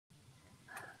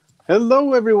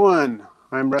Hello, everyone.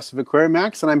 I'm Russ of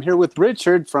Aquarimax, and I'm here with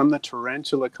Richard from the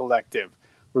Tarantula Collective.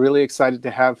 We're really excited to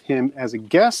have him as a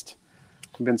guest.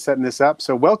 We've been setting this up,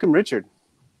 so welcome, Richard.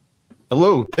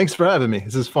 Hello. Thanks for having me.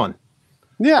 This is fun.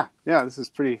 Yeah, this is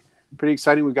pretty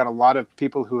exciting. We've got a lot of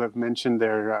people who have mentioned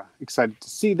they're excited to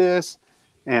see this,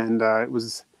 and it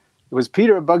was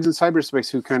Peter of Bugs in Cyberspace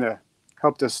who kind of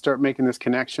helped us start making this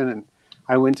connection, and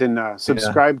I went and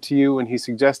subscribed to you when he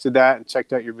suggested that and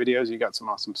checked out your videos. You got some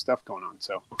awesome stuff going on.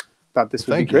 So thought this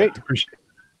would be great. Appreciate it.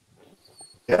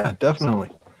 Yeah, definitely.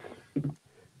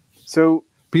 So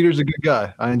Peter's a good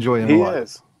guy. I enjoy him a lot.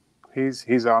 He is.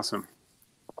 He's awesome.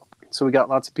 So we got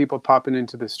lots of people popping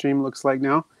into the stream, looks like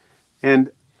now. And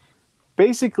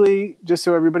basically, just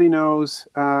so everybody knows,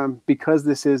 because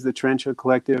this is the Tarantula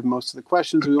Collective, most of the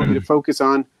questions we want you to focus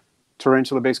on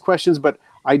tarantula-based questions. But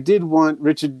I did want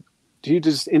Richard, do you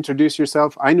just introduce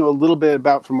yourself? I know a little bit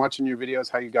about, from watching your videos,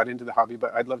 how you got into the hobby,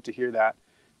 but I'd love to hear that.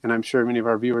 And I'm sure many of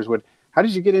our viewers would. How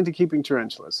did you get into keeping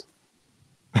tarantulas?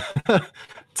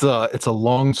 It's a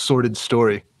long, sordid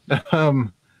story.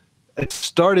 It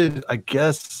started, I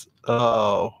guess,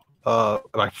 my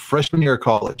freshman year of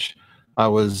college. I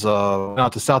was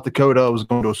out to South Dakota. I was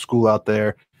going to a school out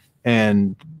there,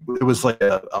 and it was like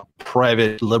a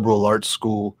private liberal arts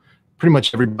school. Pretty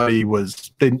much everybody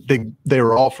was they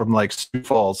were all from like Sioux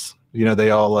Falls. You know,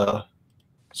 they all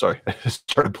sorry, I just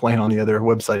started playing on the other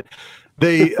website.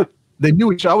 They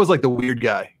knew each. I was like the weird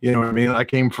guy. You know what I mean? I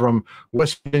came from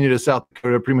West Virginia to South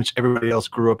Dakota. Pretty much everybody else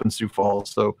grew up in Sioux Falls,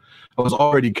 so I was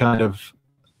already kind of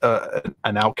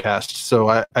an outcast.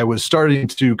 So I was starting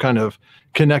to kind of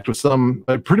connect with some,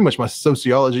 pretty much my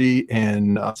sociology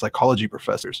and psychology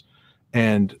professors,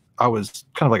 and I was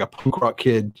kind of like a punk rock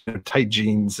kid, you know, tight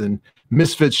jeans and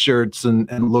Misfits shirts,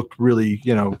 and looked really,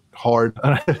 you know, hard.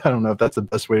 I don't know if that's the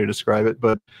best way to describe it,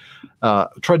 but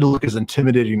tried to look as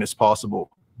intimidating as possible.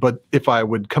 But if I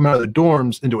would come out of the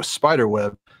dorms into a spider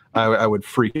web, I would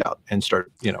freak out and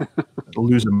start, you know,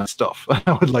 losing my stuff.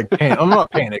 I would like panic. I'm not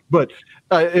panic, but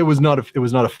it was not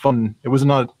a fun. It was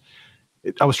not.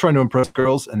 I was trying to impress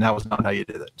girls, and that was not how you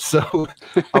did it. So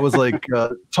I was like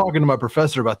talking to my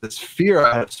professor about this fear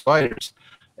I had of spiders,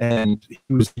 and he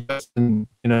was suggesting,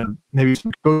 you know, maybe some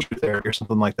exposure therapy or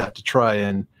something like that to try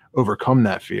and overcome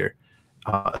that fear.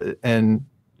 And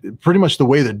pretty much the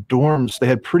way the dorms, they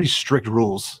had pretty strict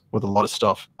rules with a lot of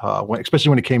stuff, especially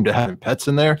when it came to having pets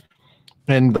in there.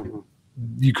 And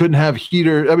you couldn't have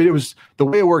heater. I mean, it was the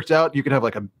way it worked out. You could have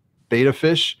like a betta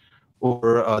fish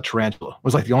or a tarantula. It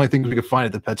was like the only things we could find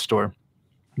at the pet store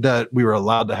that we were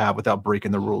allowed to have without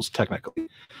breaking the rules technically.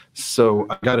 So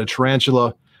I got a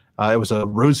tarantula. It was a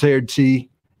rose-haired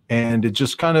tea, and it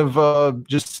just kind of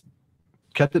just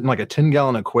kept it in like a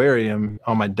 10-gallon aquarium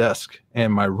on my desk.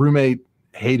 And my roommate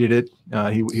hated it.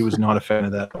 He was not a fan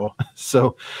of that at all.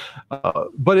 So,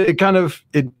 but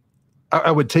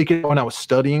I would take it when I was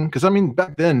studying, because I mean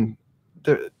back then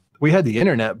we had the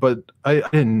internet, but I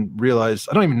didn't realize.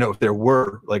 I don't even know if there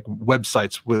were like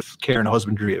websites with care and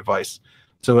husbandry advice.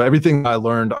 So everything I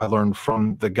learned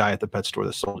from the guy at the pet store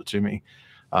that sold it to me,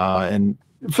 and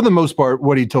for the most part,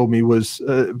 what he told me was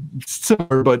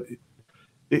similar, but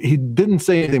he didn't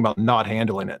say anything about not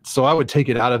handling it. So I would take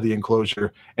it out of the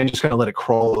enclosure and just kind of let it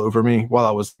crawl over me while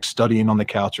I was studying on the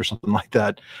couch or something like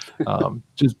that.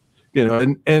 Just, you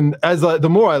know, and as the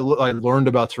more I learned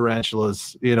about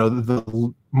tarantulas, you know,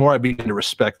 the more I began to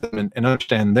respect them and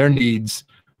understand their needs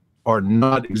are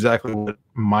not exactly what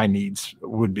my needs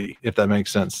would be, if that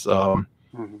makes sense.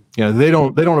 You know, they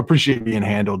don't appreciate being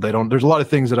handled. There's a lot of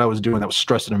things that I was doing that was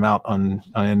stressing them out on,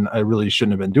 and I really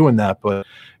shouldn't have been doing that. But,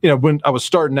 you know, when I was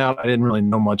starting out, I didn't really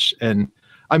know much, and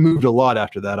I moved a lot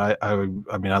after that. I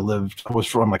mean, I was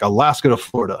from like Alaska to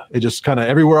Florida. It just kind of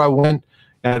everywhere I went,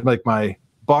 I had like my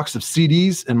box of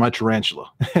CDs and my tarantula,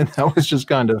 and that was just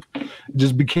kind of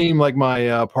just became like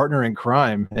my partner in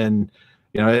crime. And,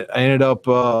 you know, I ended up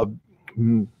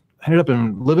living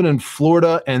in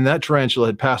Florida, and that tarantula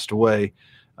had passed away.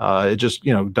 It just,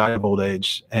 you know, died of old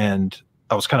age, and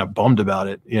I was kind of bummed about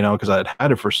it, you know, because I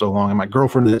had it for so long. And my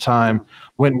girlfriend at the time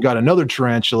went and got another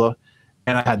tarantula,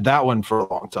 and I had that one for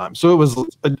a long time. So it was,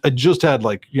 I just had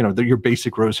like, you know, your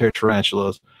basic rose-haired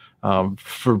tarantulas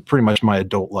for pretty much my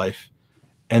adult life.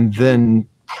 And then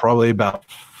probably about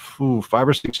 5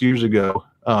 or 6 years ago,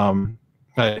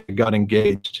 I got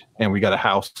engaged, and we got a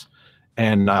house.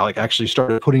 And I like actually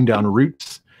started putting down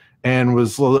roots, and we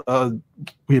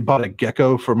had bought a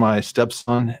gecko for my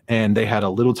stepson, and they had a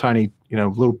little tiny, you know,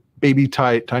 little baby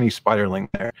tiny spiderling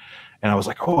there. And I was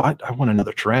like, oh, I want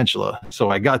another tarantula. So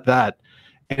I got that.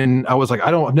 And I was like,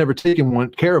 I've never taken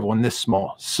care of one this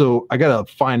small. So I got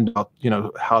to find out,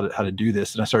 how to do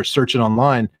this. And I started searching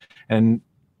online, and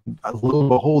lo and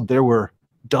behold, there were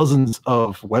dozens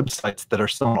of websites that are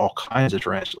selling all kinds of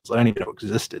tarantulas I didn't even know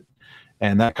existed.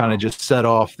 And that kind of just set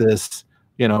off this,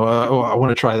 oh, I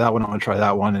want to try that one. I want to try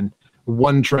that one. And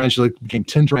one tarantula became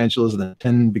 10 tarantulas, and then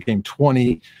 10 became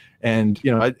 20. And,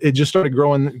 it just started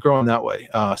growing that way,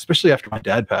 especially after my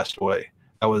dad passed away.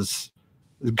 That was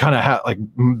kind of like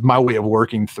my way of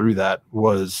working through that,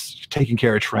 was taking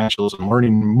care of tarantulas and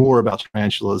learning more about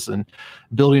tarantulas and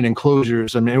building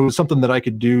enclosures. I mean, it was something that I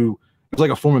could do. It was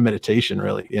like a form of meditation,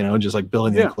 really, just like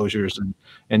building the enclosures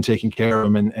and taking care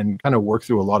of them, and kind of work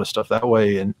through a lot of stuff that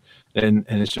way. And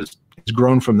it's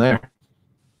grown from there.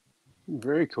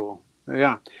 Very cool.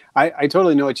 Yeah. I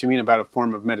totally know what you mean about a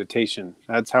form of meditation.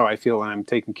 That's how I feel when I'm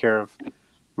taking care of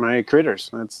my critters.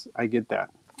 I get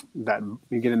that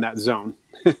you get in that zone.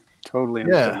 Totally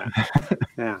understand that.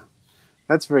 Yeah.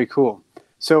 That's very cool.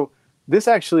 So this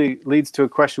actually leads to a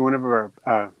question one of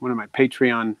my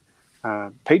Patreon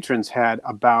patrons had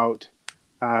about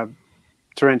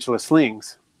tarantula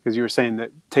slings, because you were saying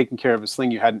that taking care of a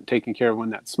sling, you hadn't taken care of one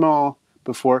that small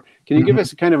before. Can you give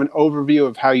us kind of an overview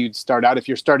of how you'd start out? If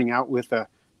you're starting out with a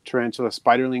tarantula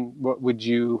spiderling, what would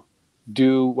you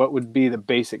do? What would be the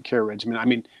basic care regimen? I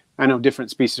mean, I know different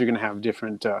species are going to have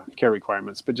different care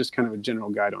requirements, but just kind of a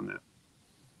general guide on that.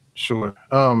 Sure.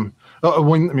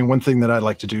 One thing that I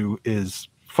like to do is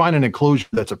find an enclosure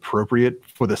that's appropriate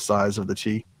for the size of the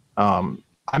T.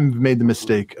 I've made the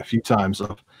mistake a few times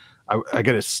of I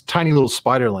get a tiny little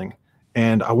spiderling,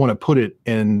 and I want to put it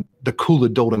in the cool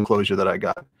adult enclosure that I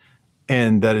got.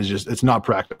 And that is it's not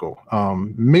practical.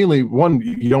 Mainly, one,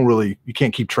 you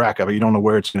can't keep track of it. You don't know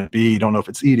where it's going to be. You don't know if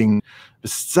it's eating. The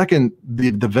second,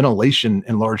 the ventilation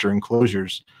in larger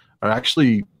enclosures are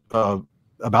actually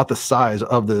about the size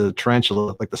of the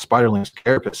tarantula, like the spiderling's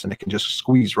carapace, and it can just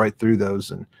squeeze right through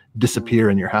those and disappear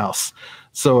in your house.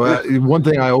 So one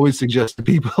thing I always suggest to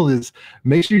people is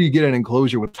make sure you get an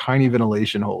enclosure with tiny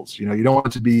ventilation holes. You don't want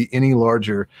it to be any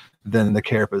larger than the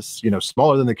carapace,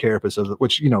 smaller than the carapace of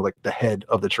which, like the head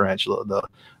of the tarantula,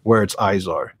 where its eyes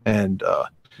are. And,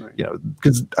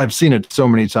 because I've seen it so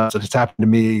many times. It's happened to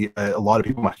me. A lot of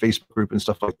people in my Facebook group and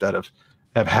stuff like that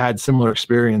have had similar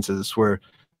experiences where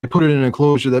they put it in an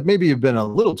enclosure that maybe have been a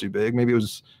little too big. Maybe it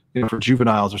was, for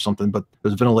juveniles or something, but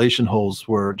those ventilation holes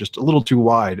were just a little too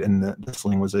wide, and the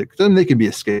sling was it. Then they can be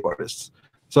escape artists.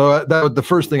 So the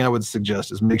first thing I would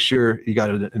suggest is make sure you got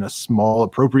it in a small,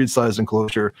 appropriate size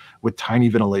enclosure with tiny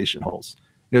ventilation holes.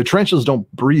 Tarantulas don't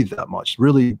breathe that much.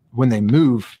 Really, when they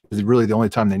move is really the only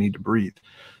time they need to breathe.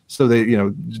 So they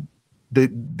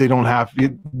don't have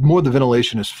more. The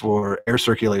ventilation is for air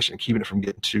circulation, keeping it from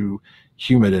getting too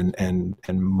humid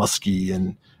and musky,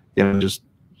 and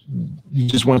you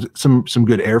just want some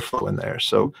good airflow in there.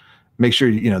 So make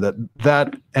sure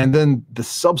that and then the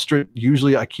substrate,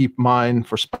 usually I keep mine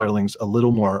for spiderlings a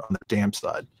little more on the damp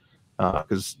side,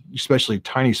 because especially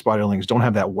tiny spiderlings don't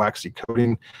have that waxy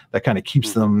coating that kind of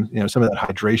keeps them some of that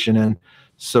hydration in.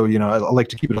 So I like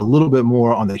to keep it a little bit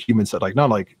more on the humid side, like not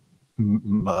like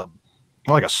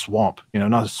a swamp,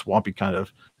 not a swampy kind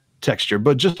of texture,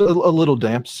 but just a little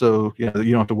damp, so you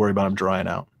don't have to worry about them drying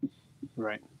out.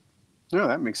 Right. No,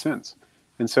 that makes sense.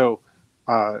 And so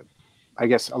I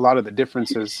guess a lot of the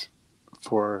differences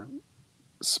for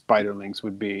spiderlings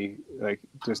would be, like,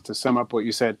 just to sum up what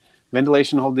you said,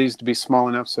 ventilation hole needs to be small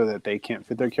enough so that they can't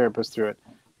fit their carapace through it.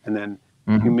 And then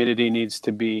humidity needs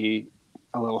to be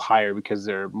a little higher because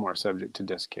they're more subject to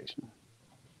desiccation.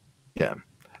 Yeah.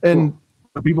 And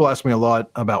people ask me a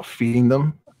lot about feeding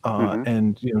them.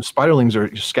 And spiderlings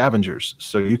are scavengers,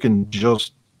 so you can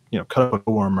just cut up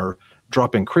a worm or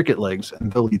drop in cricket legs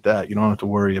and they'll eat that. You don't have to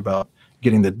worry about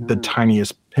getting the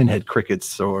tiniest pinhead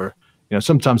crickets, or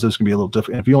sometimes those can be a little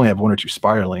different. If you only have one or two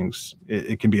spiderlings,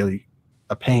 it can be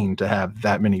a pain to have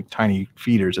that many tiny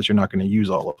feeders that you're not going to use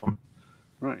all of them.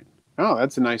 Right. Oh,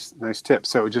 that's a nice tip.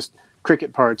 So just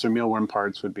cricket parts or mealworm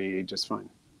parts would be just fine.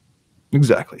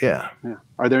 Exactly. Yeah. Yeah.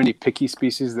 Are there any picky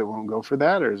species that won't go for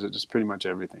that, or is it just pretty much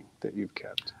everything that you've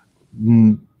kept?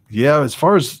 Yeah, as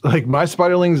far as like my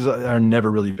spiderlings are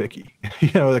never really picky.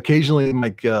 Occasionally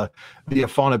like the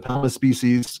Aquarimax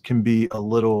species can be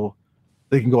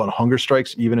they can go on hunger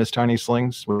strikes even as tiny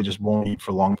slings, where they just won't eat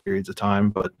for long periods of time.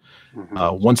 But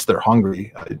once they're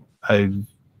hungry, I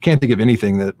can't think of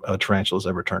anything that a tarantula's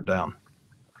ever turned down.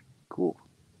 Cool.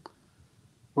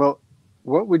 Well,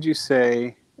 what would you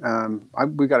say?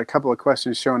 We got a couple of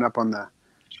questions showing up on the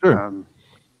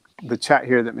chat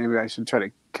here that maybe I should try to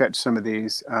catch some of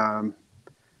these.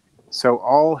 So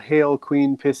All Hail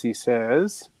Queen Pissy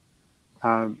says,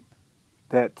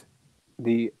 that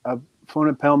the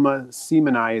Phonopelma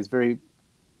seamani is very,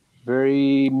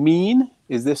 very mean.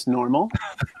 Is this normal?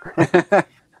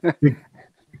 It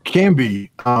can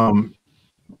be.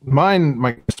 My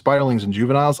spiderlings and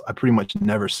juveniles, I pretty much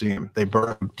never see them. They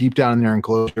burrow deep down in their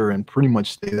enclosure and pretty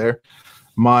much stay there.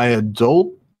 My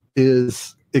adult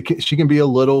she can be a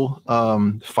little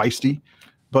feisty,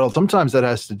 but sometimes that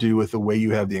has to do with the way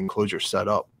you have the enclosure set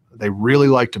up. They really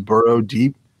like to burrow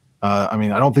deep. I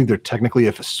mean, I don't think they're technically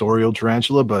a fossorial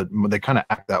tarantula, but they kind of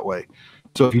act that way.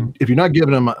 So if you're not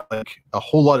giving them like a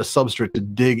whole lot of substrate to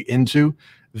dig into,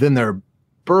 then their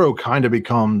burrow kind of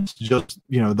becomes just,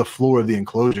 the floor of the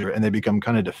enclosure, and they become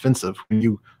kind of defensive. When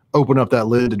you open up that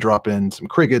lid to drop in some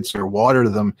crickets or water to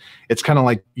them, it's kind of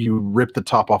like you rip the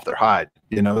top off their hide,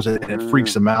 and it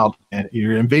freaks them out, and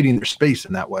you're invading their space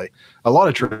in that way. A lot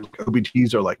of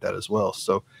OBTs are like that as well.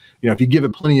 So, if you give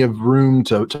it plenty of room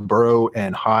to burrow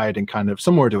and hide and kind of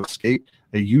somewhere to escape,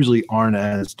 they usually aren't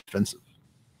as defensive.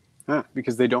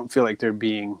 Because they don't feel like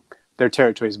their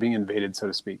territory is being invaded, so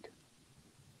to speak.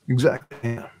 Exactly.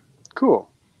 Yeah. Cool.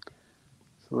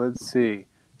 So let's see.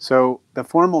 So the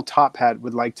formal top hat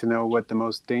would like to know what the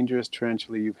most dangerous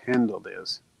tarantula you've handled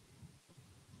is.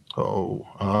 Oh,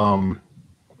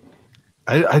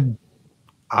 I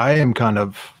am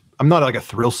I'm not like a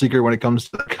thrill seeker when it comes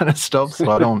to that kind of stuff, so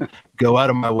I don't go out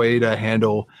of my way to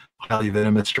handle highly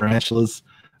venomous tarantulas.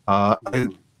 I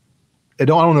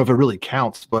don't know if it really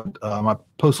counts, but my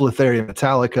Poecilotheria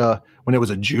metallica, when it was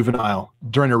a juvenile,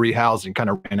 during a rehousing, kind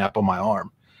of ran up on my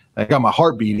arm. I got my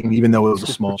heart beating, even though it was a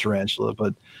small tarantula.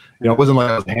 But it wasn't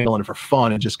like I was handling it for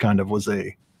fun. It just kind of was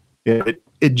it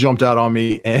jumped out on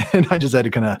me, and I just had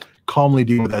to kind of calmly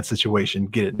deal with that situation,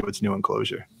 get it into its new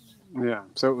enclosure. Yeah.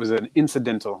 So it was an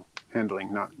incidental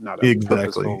handling, not a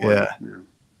exactly. One.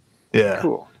 Yeah.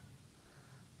 Cool.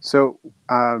 So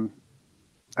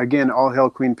again, all hail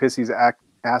Queen Pissy's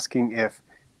asking if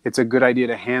it's a good idea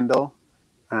to handle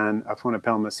an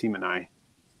Aphonopelma seamani.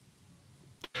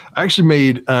 I actually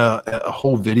made a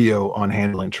whole video on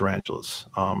handling tarantulas.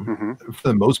 For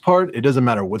the most part, it doesn't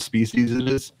matter what species it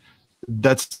is.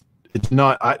 It's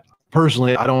not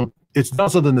something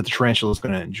that the tarantula is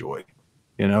going to enjoy.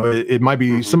 It might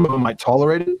be, some of them might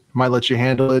tolerate it, might let you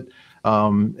handle it.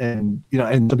 And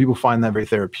some people find that very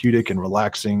therapeutic and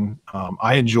relaxing.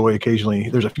 I enjoy occasionally,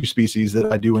 there's a few species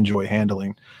that I do enjoy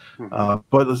handling.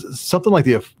 But something like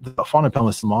the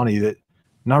Aphonopelma seamani, that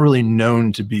not really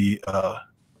known to be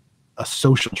a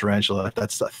social tarantula, if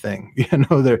that's a thing.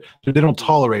 They don't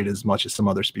tolerate as much as some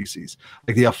other species,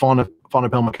 like the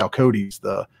Aphonopelma chalcodes,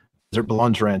 the desert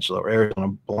balloon tarantula, or Arizona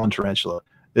balloon tarantula.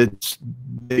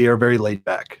 They are very laid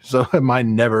back, so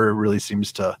mine never really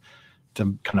seems to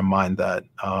kind of mind that.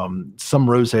 Some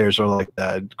rose hairs are like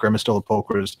that, Grammostola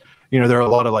pulchris. There are a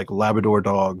lot of like Labrador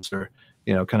dogs, or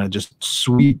kind of just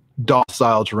sweet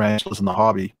docile tarantulas in the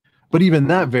hobby, but even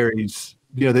that varies.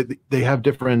 They have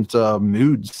different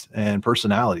moods and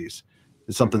personalities.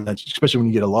 It's something that, especially when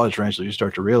you get a lot of tarantulas, you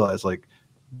start to realize, like,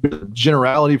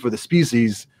 generality for the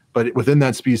species, but within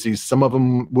that species, some of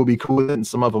them will be cool with it and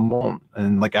some of them won't.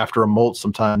 And like after a molt,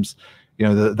 sometimes,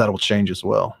 that'll change as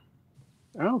well.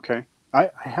 Okay. I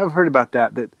have heard about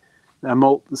that a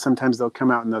molt, sometimes they'll come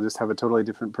out and they'll just have a totally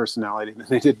different personality than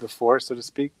they did before, so to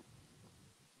speak.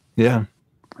 Yeah.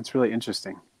 That's really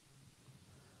interesting.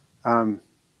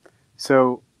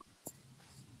 So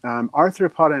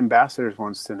Arthropoda Ambassadors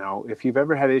wants to know if you've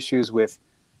ever had issues with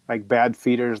like bad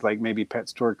feeders, like maybe pet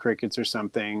store crickets or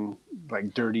something,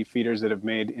 like dirty feeders that have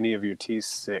made any of your teas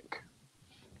sick.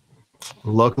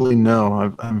 Luckily,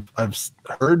 no. I've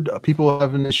heard people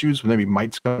having issues with maybe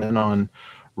mites coming in on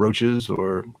roaches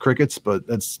or crickets, but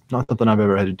that's not something I've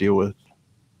ever had to deal with.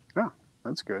 Oh,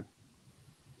 that's good.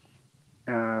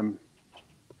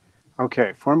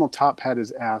 Okay, Formal Top Hat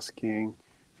is asking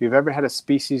if you've ever had a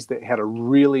species that had a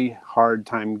really hard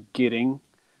time getting,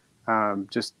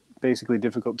 just basically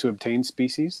difficult to obtain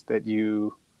species that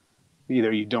you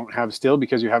don't have still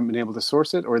because you haven't been able to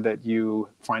source it, or that you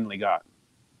finally got.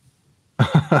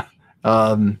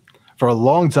 For a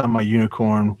long time, my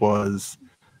unicorn was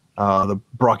the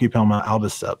Brachypelma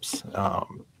albiceps.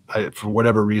 For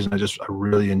whatever reason, I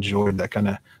really enjoyed that kind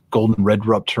of golden red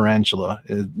rupt tarantula.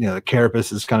 The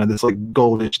carapace is kind of this like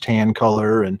goldish tan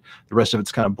color, and the rest of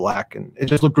it's kind of black, and it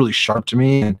just looked really sharp to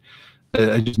me. And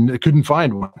I couldn't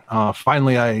find one.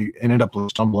 Finally, I ended up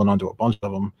stumbling onto a bunch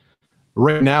of them.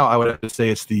 Right now, I would have to say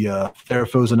it's the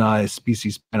Theraphosinai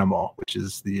species Panama, which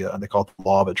is they call it the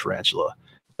lava tarantula.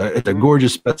 It's a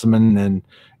gorgeous specimen, and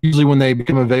usually when they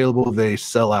become available, they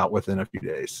sell out within a few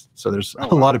days. So there's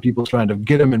a lot of people trying to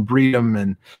get them and breed them,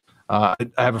 and I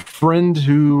have a friend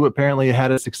who apparently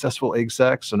had a successful egg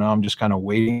sac, so now I'm just kind of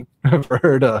waiting for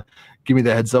her to give me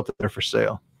the heads up that they're for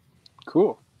sale.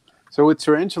 Cool. So with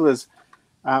tarantulas,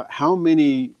 how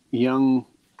many young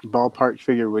ballpark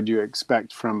figure would you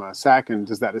expect from a sac, and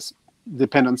does that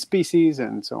depend on species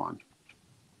and so on?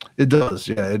 It does,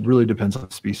 yeah. It really depends on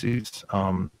the species.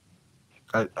 I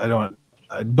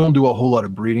don't do a whole lot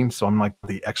of breeding, so I'm like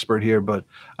the expert here, but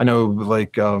I know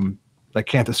like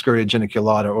Canthoscuria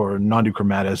geniculata or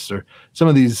Nonduchromatus or some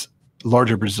of these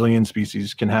larger Brazilian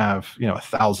species can have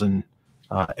 1,000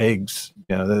 eggs.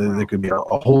 There could be a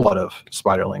whole lot of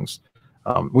spiderlings,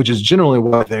 which is generally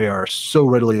why they are so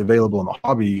readily available in the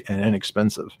hobby and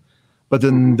inexpensive. But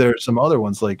then there's some other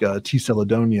ones like T.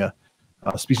 celadonia,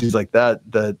 species like that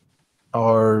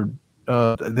are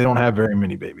they don't have very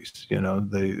many babies.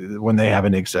 When they have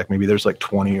an egg sac, maybe there's like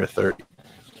 20 or 30.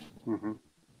 Mm-hmm.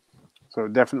 So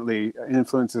it definitely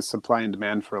influences supply and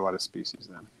demand for a lot of species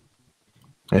then.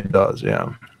 It does,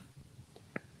 yeah.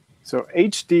 So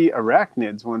HD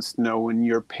Arachnids wants to know, when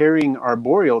you're pairing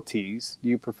arboreal teas, do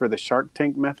you prefer the shark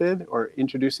tank method or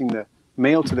introducing the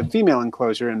male to the female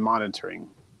enclosure and monitoring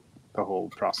the whole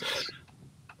process?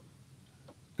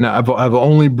 Now, I've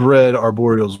only bred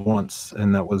arboreals once,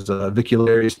 and that was a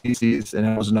Vicularia species, and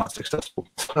it was not successful.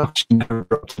 She never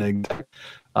dropped an egg.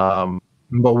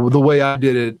 But the way I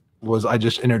did it was I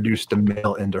just introduced the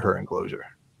male into her enclosure.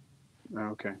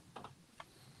 Okay.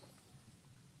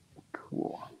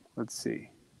 Cool. Let's see.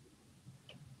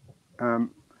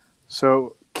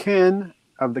 So Ken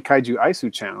of the Kaiju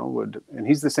Aisu channel and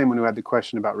he's the same one who had the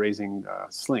question about raising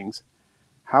slings.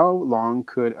 How long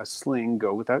could a sling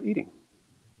go without eating?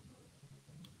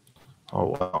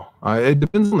 Oh, wow. It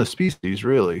depends on the species,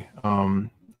 really. A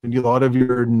lot of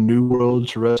your New World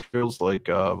terrestrials, like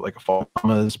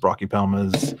Aphalopalmas,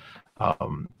 Brachypalmas,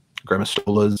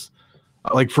 Grammostolas.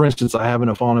 Like, for instance, I have an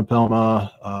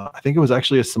Aphalopalma. I think it was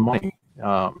actually a Samani,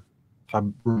 if I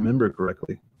remember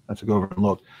correctly. I have to go over and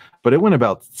look. But it went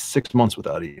about 6 months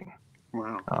without eating.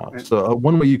 Wow. So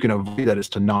one way you can avoid that is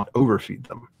to not overfeed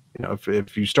them.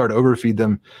 If you start to overfeed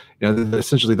them,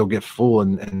 essentially they'll get full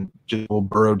and just will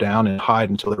burrow down and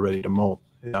hide until they're ready to molt.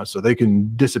 So they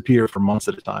can disappear for months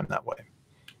at a time that way.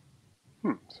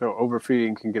 So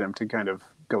overfeeding can get them to kind of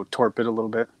go torpid a little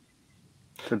bit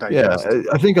to digest. Yeah,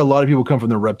 I think a lot of people come from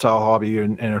the reptile hobby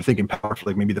and are thinking powerful,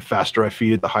 like maybe the faster I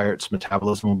feed it, the higher its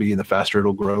metabolism will be and the faster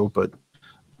it'll grow. But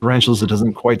tarantulas, it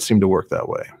doesn't quite seem to work that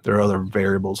way. There are other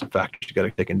variables and factors you got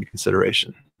to take into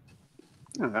consideration.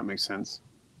 Oh, that makes sense.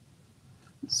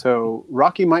 So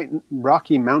Rocky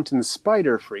Mountain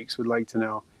spider freaks would like to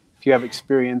know if you have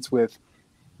experience with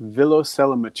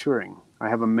Vilocella maturing. I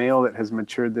have a male that has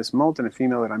matured this molt and a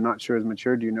female that I'm not sure is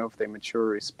matured. Do you know if they mature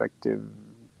respective?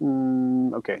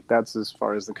 Okay, that's as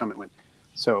far as the comment went.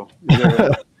 So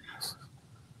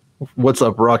what's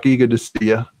up, Rocky? Good to see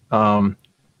you.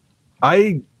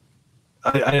 I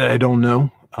don't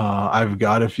know. I've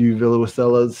got a few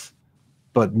Vilocellas,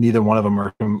 but neither one of them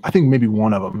are. I think maybe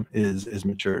one of them is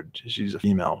matured. She's a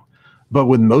female. But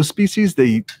with most species,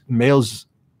 the males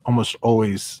almost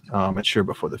always mature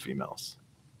before the females.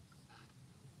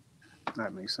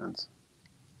 That makes sense.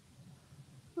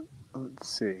 Let's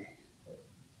see.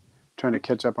 Trying to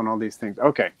catch up on all these things.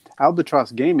 Okay.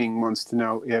 Albatross Gaming wants to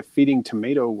know if feeding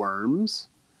tomato worms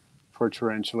for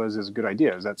tarantulas is a good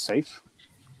idea. Is that safe?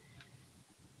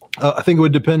 I think it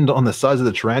would depend on the size of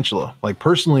the tarantula. Like,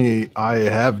 personally, I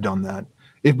have done that.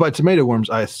 If by tomato worms,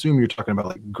 I assume you're talking about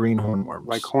like green hornworms.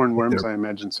 Like hornworms, I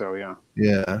imagine so, yeah.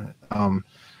 Yeah.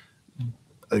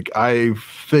 Like, I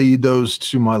feed those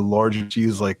to my larger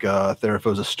teas like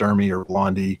Theraphosa sturmi or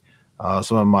blondie,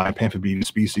 some of my Pamphobetes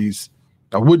species.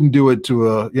 I wouldn't do it to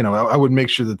I would make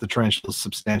sure that the tarantula is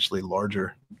substantially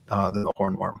larger than the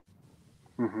hornworm.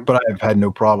 But I've had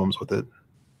no problems with it.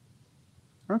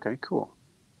 Okay, cool.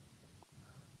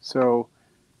 So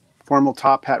Formal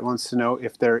Top Hat wants to know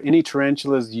if there are any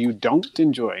tarantulas you don't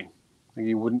enjoy, like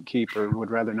you wouldn't keep or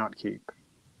would rather not keep.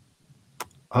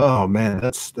 Oh man,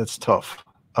 that's tough.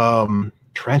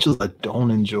 Tarantulas I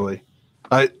don't enjoy.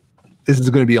 This is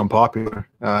going to be unpopular.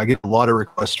 I get a lot of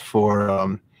requests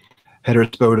for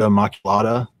Heterospoda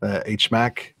maculata,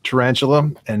 HMAC tarantula,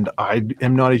 and I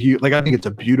am not a huge, I think it's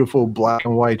a beautiful black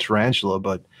and white tarantula,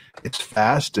 but it's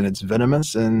fast and it's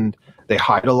venomous and they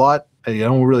hide a lot. I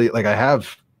don't really, I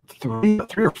have three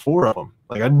or four of them.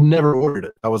 I never ordered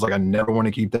it. I was like, I never want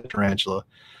to keep that tarantula.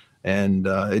 And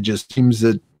it just seems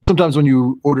that sometimes when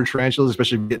you order tarantulas,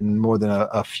 especially if you're getting more than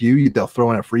a few, they'll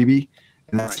throw in a freebie.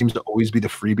 And that seems to always be the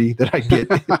freebie that I get.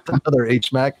 Another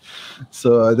HMAC.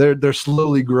 So they're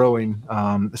slowly growing.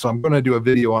 So I'm going to do a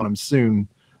video on them soon.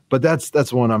 but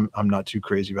that's one I'm not too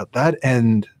crazy about. That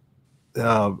and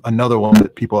another one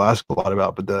that people ask a lot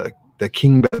about, but the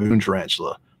king baboon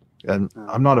tarantula, and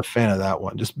I'm not a fan of that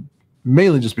one. Just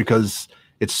mainly just because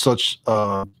it's such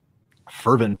a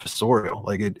fervent fossorial.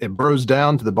 Like it burrows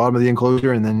down to the bottom of the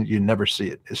enclosure and then you never see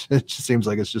it. It just seems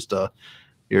like it's just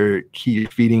you're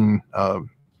feeding an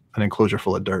enclosure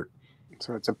full of dirt.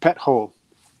 So it's a pet hole.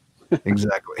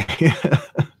 Exactly.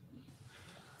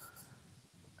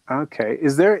 Okay.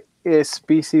 Is there a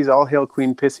species? All Hail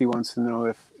Queen Pissy wants to know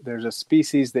if there's a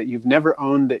species that you've never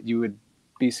owned that you would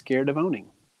be scared of owning.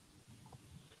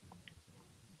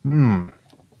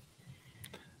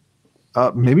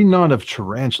 Maybe not of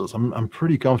tarantulas. I'm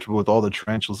pretty comfortable with all the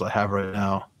tarantulas I have right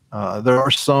now. There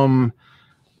are some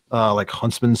like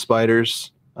huntsman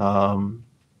spiders, some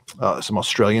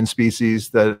Australian species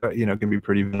that can be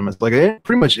pretty venomous. Like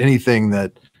pretty much anything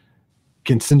that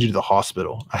can send you to the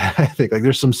hospital. I think like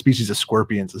there's some species of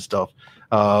scorpions and stuff,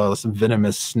 some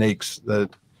venomous snakes that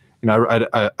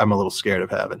I'm a little scared of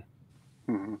having.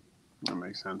 Mm-hmm. That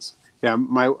makes sense. Yeah,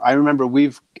 I remember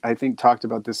I think talked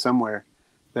about this somewhere,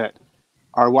 that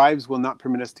our wives will not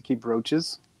permit us to keep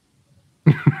roaches.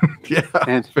 Yeah,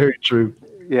 and very true.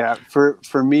 Yeah,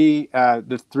 for me,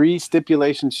 the 3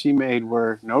 stipulations she made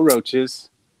were no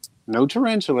roaches, no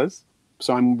tarantulas.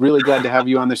 So I'm really glad to have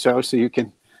you on the show so you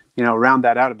can, round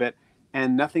that out a bit,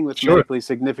 and nothing with medically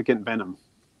significant venom.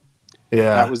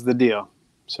 Yeah, that was the deal.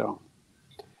 So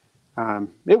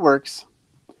it works,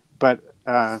 but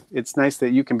it's nice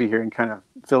that you can be here and kind of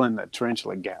fill in the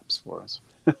tarantula gaps for us.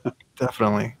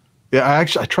 Definitely. Yeah, I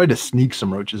tried to sneak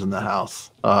some roaches in the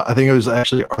house. I think it was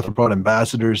actually arthropod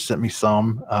ambassadors sent me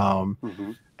some,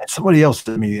 and somebody else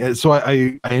sent me. And so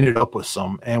I ended up with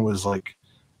some and was like,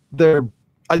 I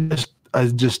guess I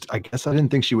didn't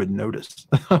think she would notice.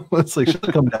 It's like, she'll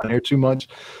come down here too much.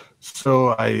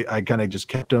 So I kind of just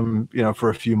kept them, for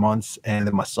a few months, and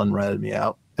then my son ratted me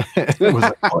out. It was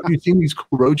like, oh, have you seen these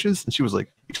cool roaches? And she was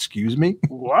like, excuse me?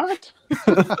 What?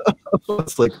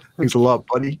 It's like, thanks a lot,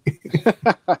 buddy.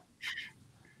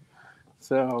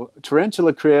 So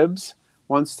Tarantula Cribs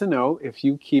wants to know if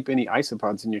you keep any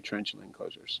isopods in your tarantula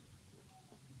enclosures.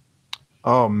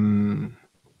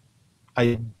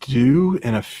 I do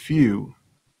in a few.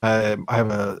 I have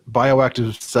a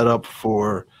bioactive setup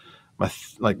for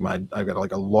I've got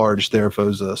like a large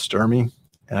Theraphosa sturmey,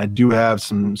 and I do have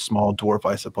some small dwarf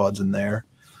isopods in there.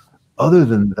 Other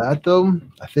than that, though,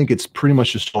 I think it's pretty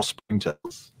much just all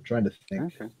springtails. I'm trying to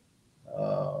think. Okay.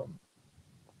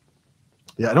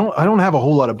 Yeah, I don't have a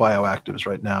whole lot of bioactives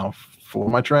right now for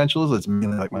my tarantulas. It's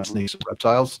mainly like my snakes and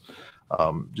reptiles,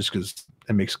 just because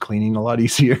it makes cleaning a lot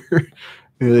easier.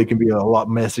 They can be a lot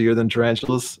messier than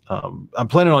tarantulas. I'm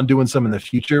planning on doing some in the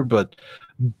future, but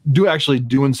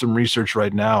doing some research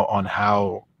right now on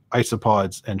how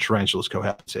isopods and tarantulas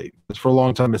cohabitate. Because for a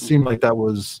long time, it seemed like that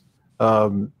was,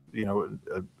 not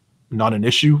an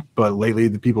issue, but lately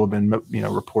the people have been,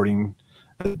 reporting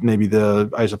maybe the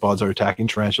isopods are attacking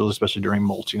tarantulas, especially during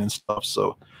molting and stuff.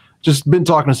 So just been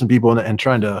talking to some people and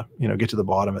trying to, get to the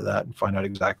bottom of that and find out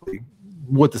exactly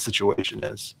what the situation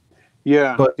is.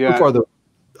 Yeah. But so far,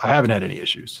 I haven't had any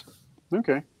issues.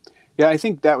 Okay. Yeah, I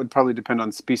think that would probably depend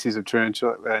on species of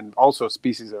tarantula and also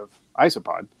species of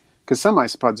isopod, because some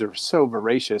isopods are so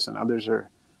voracious and others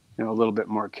are, a little bit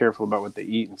more careful about what they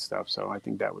eat and stuff. So I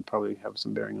think that would probably have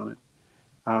some bearing on it.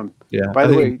 Yeah. By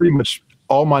the way, pretty much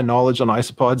all my knowledge on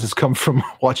isopods has come from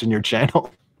watching your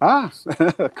channel. Ah,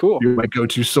 cool. You're my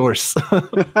go-to source.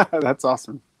 That's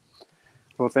awesome.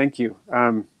 Well, thank you.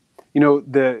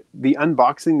 The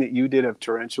unboxing that you did of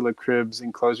tarantula cribs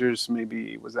enclosures,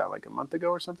 maybe was that like a month ago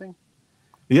or something?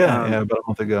 Yeah, about a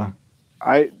month ago.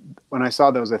 When I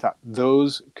saw those, I thought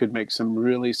those could make some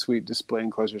really sweet display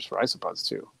enclosures for isopods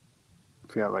too.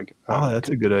 If you have like that's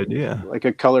a good idea. Like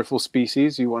a colorful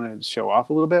species you want to show off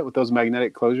a little bit with those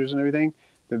magnetic closures and everything.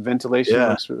 The ventilation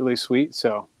looks really sweet,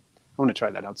 so I want to try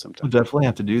that out sometime. We'll definitely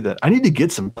have to do that. I need to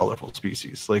get some colorful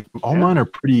species. Like all mine are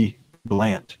pretty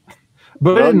bland.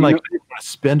 But I didn't want to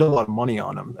spend a lot of money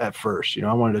on them at first.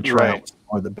 I wanted to try out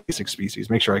more of the basic species,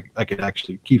 make sure I could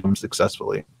actually keep them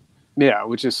successfully. Yeah,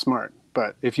 which is smart.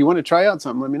 But if you want to try out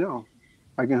something, let me know.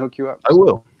 I can hook you up. I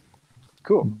will.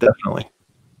 Cool. Definitely.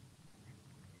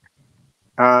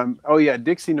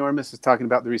 Dixie Normus is talking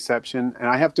about the reception, and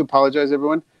I have to apologize,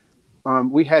 everyone.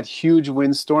 We had huge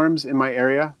windstorms in my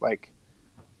area, like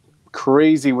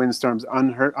crazy windstorms,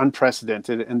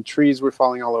 unprecedented, and trees were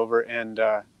falling all over, and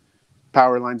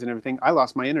power lines and everything. I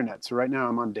lost my internet, so right now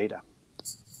I'm on data.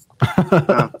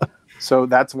 So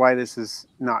that's why this is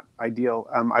not ideal.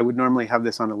 I would normally have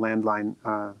this on a landline,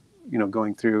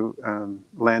 going through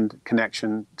land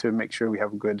connection to make sure we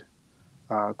have good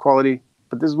quality.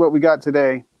 But this is what we got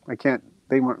today.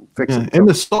 They weren't fixing it. And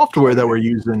the software that we're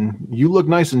using, you look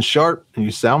nice and sharp and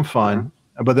you sound fine.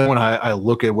 But then when I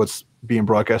look at what's being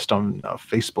broadcast on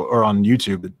Facebook or on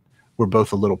YouTube, we're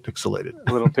both a little pixelated.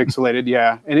 A little pixelated,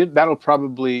 yeah. And that'll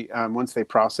probably, once they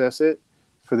process it,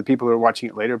 for the people who are watching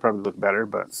it later, probably look better.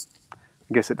 But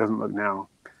I guess it doesn't look now.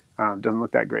 Doesn't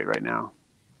look that great right now.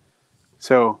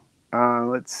 So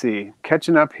let's see.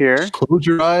 Catching up here. Just close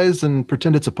your eyes and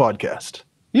pretend it's a podcast.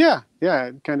 Yeah,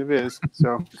 it kind of is.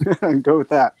 So go with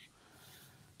that.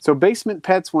 So Basement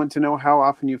Pets want to know how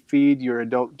often you feed your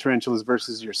adult tarantulas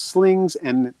versus your slings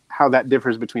and how that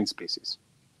differs between species.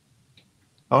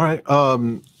 All right.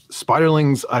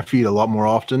 Spiderlings I feed a lot more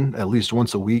often, at least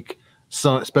once a week.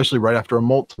 Some, especially right after a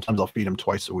molt. Sometimes I'll feed them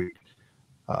twice a week.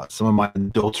 Some of my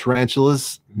adult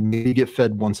tarantulas maybe get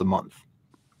fed once a month.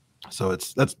 So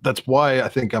that's why I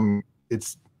think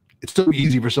it's so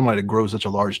easy for somebody to grow such a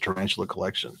large tarantula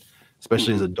collection,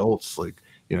 especially as adults. Like,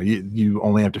 you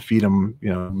only have to feed them,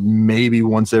 maybe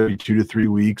once every 2 to 3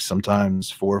 weeks,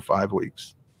 sometimes 4 or 5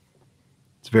 weeks.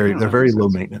 They're very low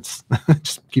maintenance.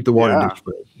 Just keep the water dish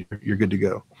spread. You're good to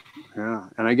go. Yeah,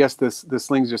 and I guess the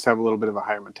slings just have a little bit of a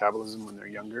higher metabolism when they're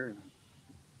younger.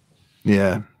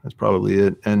 Yeah, that's probably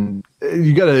it. And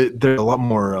they're a lot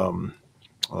more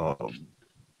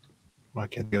I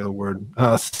can't think of the word,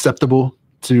 susceptible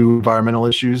to environmental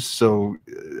issues. So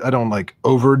I don't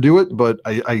overdo it, but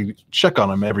I check on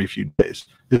them every few days.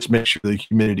 Just make sure the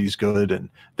humidity's good and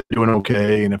they're doing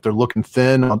okay. And if they're looking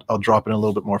thin, I'll drop in a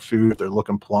little bit more food. If they're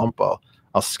looking plump,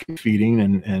 I'll skip feeding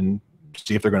and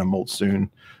see if they're going to molt soon.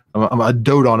 I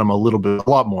dote on them a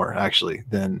lot more actually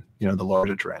than the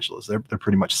larger tarantulas. They're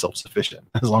pretty much self-sufficient.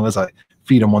 As long as I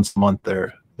feed them once a month,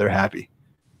 they're happy.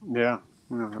 Yeah,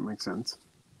 that makes sense.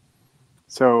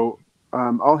 So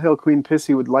All Hail Queen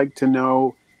Pissy would like to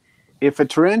know if a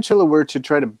tarantula were to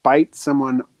try to bite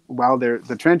someone while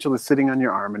the tarantula is sitting on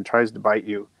your arm and tries to bite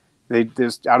you. They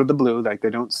just out of the blue, they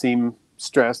don't seem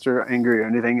stressed or angry or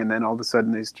anything, and then all of a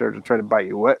sudden they start to try to bite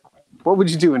you. What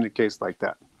would you do in a case like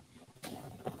that?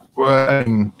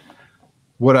 Well,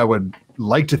 what I would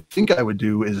like to think I would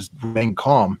do is remain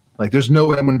calm. There's no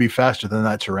way I'm going to be faster than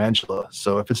that tarantula.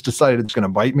 So if it's decided it's going to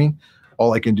bite me,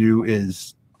 all I can do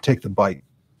is take the bite.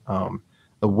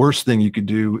 The worst thing you could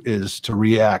do is to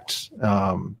react,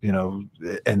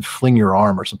 and fling your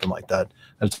arm or something like that.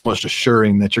 That's almost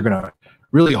assuring that you're going to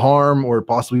really harm or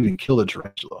possibly even kill the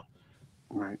tarantula.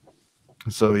 Right.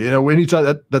 So,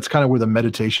 anytime that's kind of where the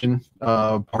meditation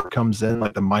part comes in,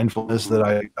 the mindfulness that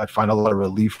I find a lot of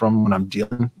relief from when I'm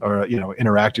dealing or,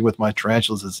 interacting with my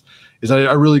tarantulas is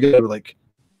I really got to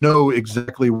know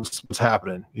exactly what's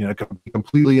happening,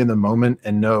 completely in the moment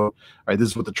and know, all right, this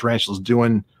is what the tarantula's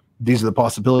doing. These are the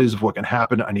possibilities of what can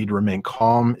happen. I need to remain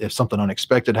calm if something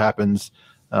unexpected happens.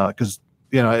 Cause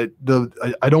I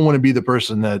don't want to be the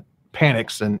person that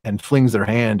panics and flings their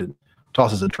hand and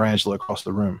tosses a tarantula across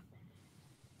the room.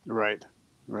 Right.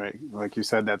 Like you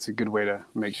said, that's a good way to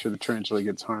make sure the tarantula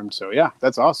gets harmed. So yeah,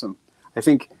 that's awesome. I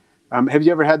think, have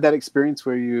you ever had that experience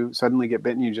where you suddenly get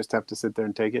bitten, you just have to sit there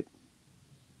and take it?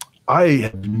 I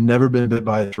have never been bit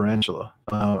by a tarantula.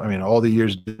 All the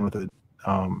years dealing with it.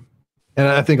 And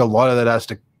I think a lot of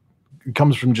that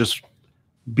comes from just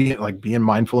being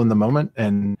mindful in the moment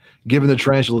and giving the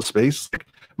tarantula space.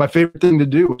 My favorite thing to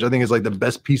do, which I think is the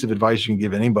best piece of advice you can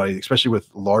give anybody, especially with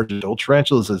large adult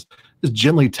tarantulas, is just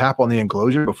gently tap on the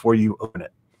enclosure before you open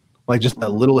it. Just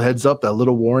that little heads up, that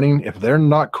little warning. If they're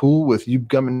not cool with you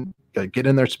coming, get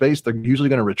in their space, they're usually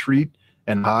going to retreat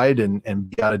and hide and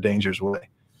be out of danger's way.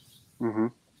 Mm-hmm.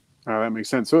 Oh, that makes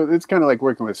sense. So it's kind of like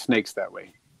working with snakes that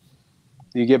way.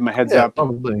 You give them a heads up.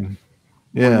 Probably.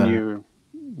 Yeah. When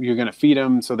you're going to feed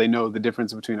them, so they know the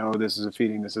difference between, this is a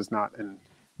feeding, this is not. And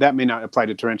that may not apply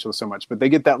to tarantulas so much, but they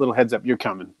get that little heads up, you're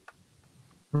coming.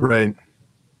 Right.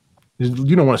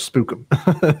 You don't want to spook them.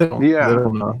 They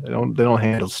don't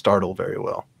handle startle very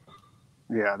well.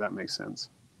 Yeah, that makes sense.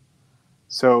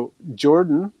 So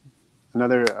Jordan,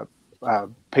 another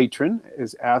patron,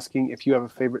 is asking if you have a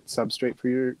favorite substrate for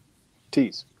your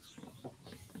teas.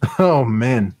 Oh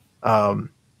man.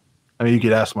 You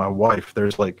could ask my wife.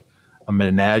 There's a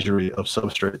menagerie of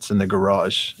substrates in the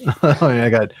garage. I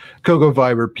got cocoa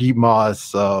fiber, peat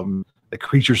moss, the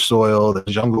creature soil, the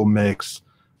jungle mix.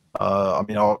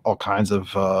 All kinds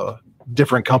of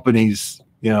different companies.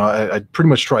 I pretty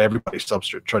much try everybody's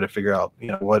substrate, try to figure out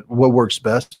what works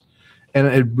best, and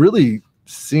it really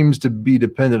seems to be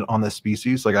dependent on the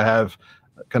species. I have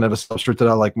kind of a substrate that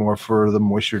I like more for the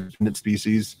moisture dependent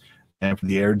species, and for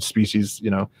the arid species,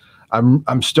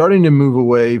 I'm starting to move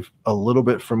away a little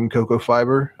bit from cocoa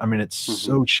fiber. I mean, it's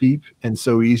so cheap and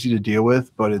so easy to deal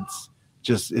with, but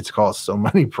it's caused so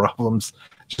many problems,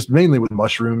 just mainly with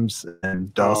mushrooms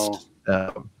and dust.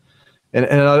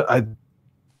 And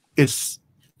it's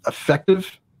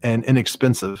effective and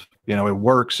inexpensive. You know, it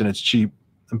works and it's cheap,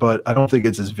 but I don't think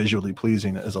it's as visually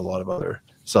pleasing as a lot of other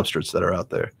substrates that are out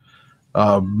there.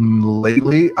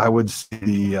 Lately, I would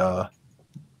say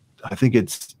I think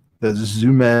it's the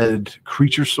Zoomed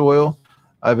creature soil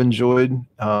I've enjoyed,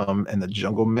 and the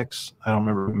jungle mix. I don't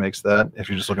remember who makes that. If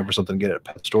you're just looking for something to get at a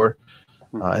pet store,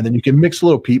 and then you can mix a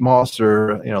little peat moss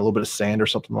or a little bit of sand or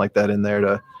something like that in there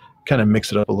to kind of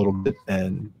mix it up a little bit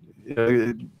and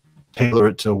tailor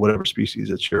it to whatever species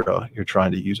that you're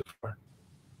trying to use it for.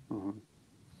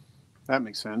 That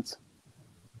makes sense.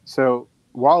 So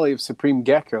Wally of Supreme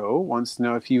Gecko wants to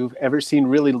know if you've ever seen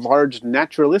really large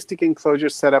naturalistic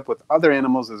enclosures set up with other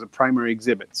animals as a primary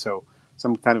exhibit. So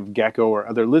some kind of gecko or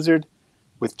other lizard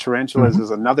with tarantulas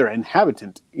as another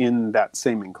inhabitant in that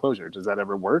same enclosure. Does that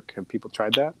ever work? Have people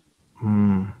tried that?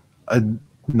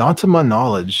 Not to my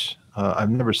knowledge. I've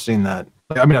never seen that.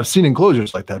 I mean, I've seen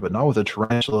enclosures like that, but not with a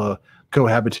tarantula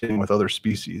cohabitating with other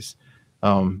species.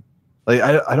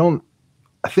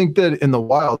 I think that in the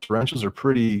wild, tarantulas are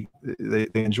they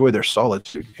enjoy their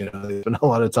solitude. They spend a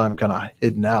lot of time kind of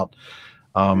hidden out.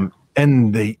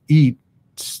 And they eat,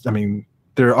 I mean,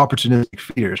 they're opportunistic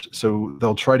feeders. So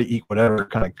they'll try to eat whatever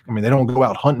they don't go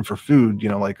out hunting for food,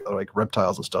 like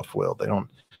reptiles and stuff will. They don't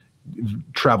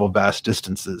travel vast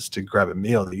distances to grab a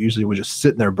meal. They usually would just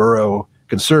sit in their burrow,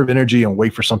 conserve energy, and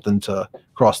wait for something to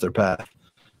cross their path.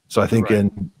 So I think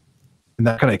in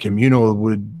that kind of communal it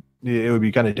would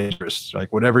be kind of dangerous.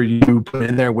 Like whatever you put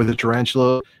in there with a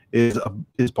tarantula is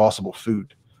possible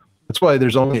food. That's why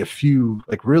there's only a few,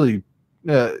 a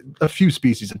few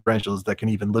species of tarantulas that can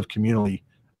even live communally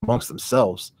amongst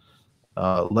themselves,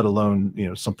 let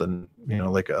alone something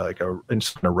like a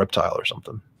reptile or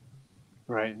something.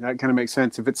 Right, that kind of makes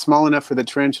sense. If it's small enough for the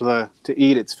tarantula to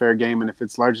eat, it's fair game, and if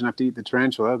it's large enough to eat the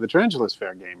tarantula's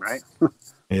fair game, right?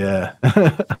 Yeah.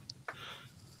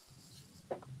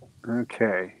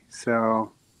 Okay,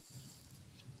 so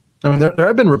I mean, there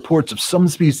have been reports of some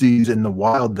species in the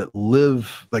wild that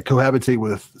cohabitate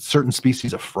with certain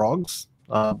species of frogs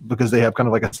because they have kind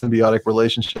of like a symbiotic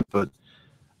relationship. But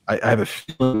I have a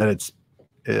feeling that it's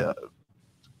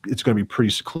going to be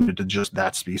pretty secluded to just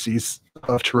that species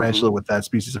of tarantula with that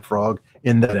species of frog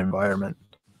in that environment.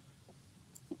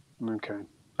 Okay.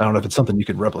 I don't know if it's something you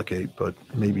could replicate, but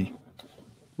maybe.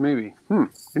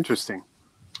 Interesting.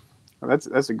 Well,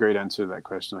 that's a great answer to that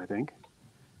question, I think.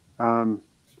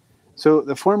 So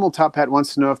the formal top hat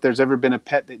wants to know if there's ever been a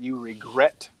pet that you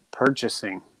regret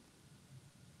purchasing.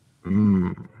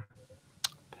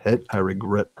 Pet I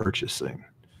regret purchasing.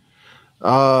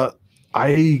 When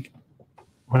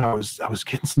I was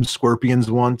getting some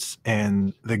scorpions once,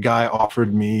 and the guy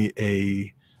offered me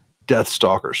a Death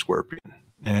Stalker scorpion,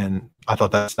 and I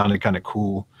thought that sounded kind of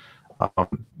cool. I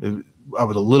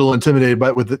was a little intimidated by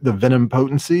it with the venom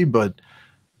potency, but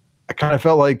I kind of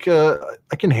felt like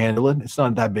I can handle it. It's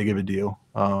not that big of a deal.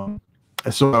 And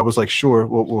so I was like, sure,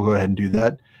 we'll go ahead and do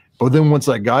that. But then once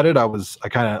I got it, I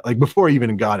kind of like, before I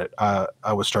even got it,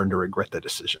 I was starting to regret that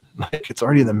decision. Like, it's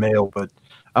already in the mail, but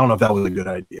I don't know if that was a good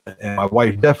idea. And my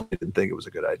wife definitely didn't think it was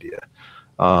a good idea.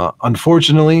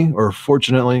 Unfortunately, or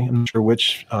fortunately, I'm not sure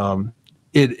which,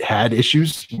 it had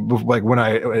issues. Like when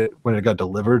it got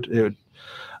delivered,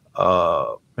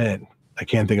 man, I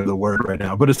can't think of the word right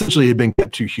now, but essentially it had been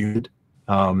kept too humid.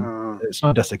 It's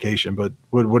not desiccation, but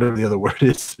whatever the other word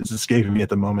is escaping me at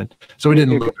the moment. So it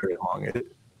didn't live very long.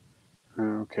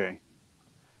 Okay.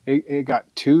 It got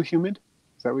too humid?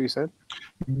 Is that what you said?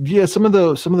 Yeah, some of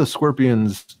the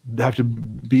scorpions have to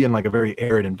be in like a very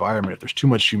arid environment. If there's too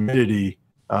much humidity,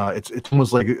 it's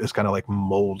almost like it's kind of like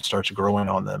mold starts growing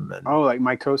on them. And, like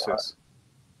mycosis.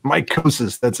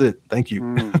 Mycosis, that's it. Thank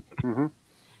you.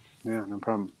 Yeah, no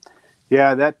problem.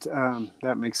 Yeah,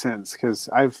 that makes sense, because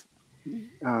I've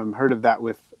heard of that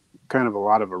with kind of a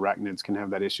lot of arachnids can have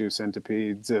that issue.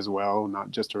 Centipedes as well, not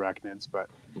just arachnids, but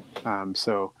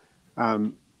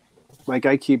like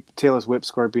I keep tailless whip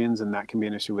scorpions, and that can be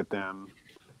an issue with them,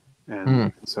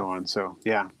 and so on. So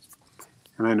yeah,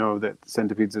 and I know that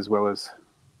centipedes as well as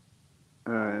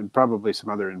and probably some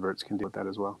other inverts can deal with that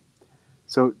as well.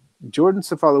 So Jordan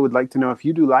Safalo would like to know if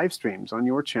you do live streams on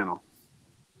your channel.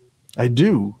 I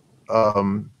do.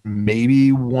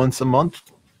 Maybe once a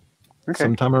month,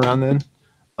 sometime around then.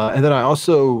 And then I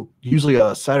also usually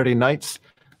Saturday nights.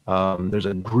 There's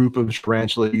a group of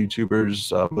tarantula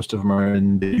YouTubers. Most of them are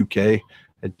in the UK,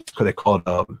 they call it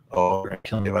oh, I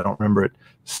can't believe I don't remember it.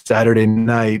 Saturday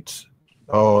night.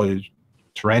 Oh,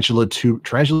 Tarantula Tube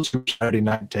Saturday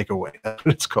night takeaway. That's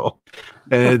what it's called.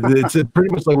 And it's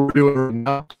pretty much like we're doing right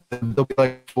now. There'll be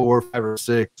like 4, 5, or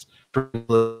 6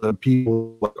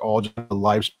 people like all just a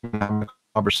live stream having a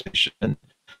conversation. And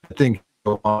I think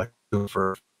go on like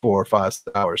for 4 or 5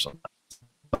 hours sometimes.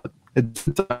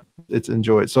 It's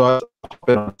enjoyed. So I hop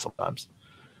in on it sometimes.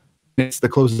 It's the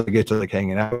closest I get to like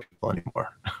hanging out with people anymore.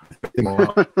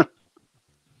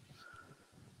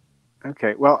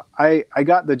 Okay, well, I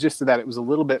got the gist of that. It was a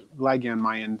little bit laggy on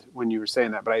my end when you were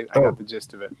saying that, but I got the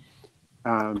gist of it.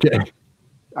 Okay.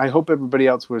 I hope everybody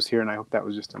else was here, and I hope that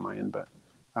was just on my end, but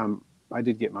I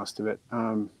did get most of it.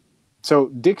 So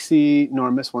Dixie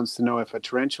Normus wants to know if a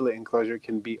tarantula enclosure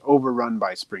can be overrun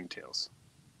by springtails.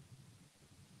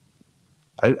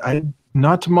 I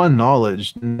not to my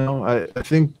knowledge. No, I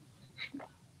think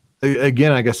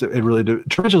again, I guess it really do.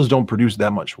 Tarantulas don't produce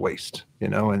that much waste,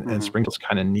 and springtails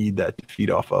kind of need that to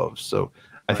feed off of. So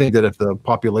I think that if the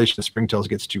population of springtails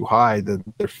gets too high,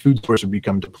 their food source would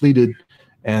become depleted,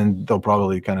 and they'll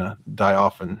probably kind of die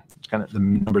off, and the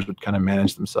numbers would kind of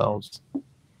manage themselves.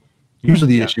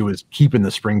 Usually the issue is keeping the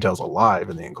springtails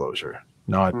alive in the enclosure,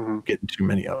 not getting too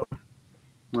many of them.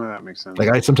 Well, that makes sense. Like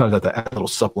I sometimes have to add little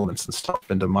supplements and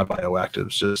stuff into my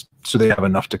bioactives just so they have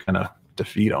enough to kind of to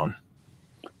feed on.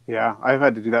 Yeah, I've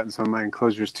had to do that in some of my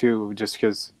enclosures too, just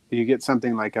because you get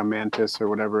something like a mantis or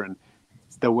whatever, and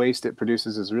the waste it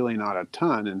produces is really not a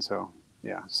ton. And so,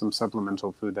 yeah, some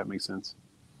supplemental food, that makes sense.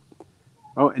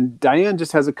 Oh, and Diane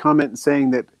just has a comment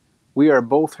saying that we are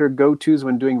both her go-tos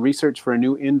when doing research for a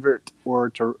new invert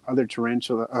or other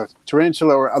tarantula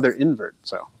or other invert.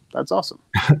 So that's awesome.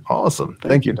 Awesome.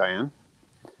 Thank you, Diane.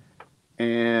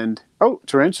 And,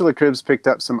 Tarantula Cribs picked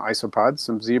up some isopods,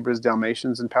 some zebras,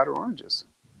 Dalmatians, and powder oranges.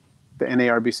 The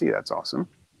NARBC, that's awesome.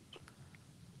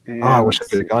 And I wish I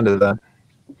could have gone to that.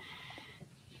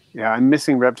 Yeah, I'm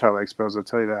missing Reptile Expos, I'll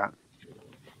tell you that.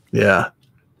 Yeah.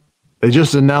 They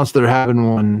just announced they're having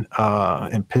one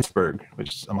in Pittsburgh,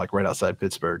 which I'm like right outside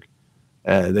Pittsburgh.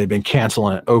 They've been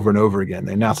canceling it over and over again.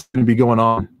 They announced it's going to be going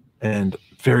on, and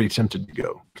very tempted to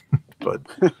go, but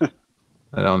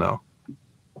I don't know.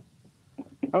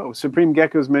 Oh, Supreme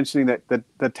Gecko's mentioning that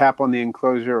the tap on the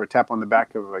enclosure or tap on the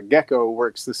back of a gecko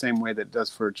works the same way that it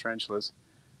does for tarantulas,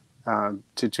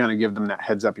 to kind of give them that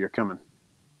heads up you're coming.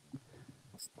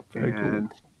 Very cool.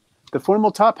 The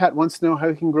Formal Top Hat wants to know how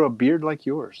he can grow a beard like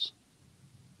yours.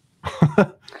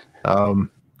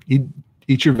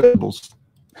 Eat your vegetables.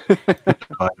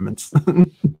 Vitamins.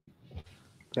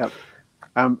 Yep.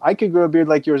 I could grow a beard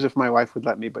like yours if my wife would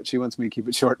let me, but she wants me to keep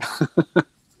it short.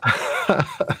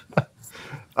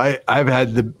 I've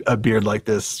had a beard like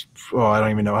this. Oh, I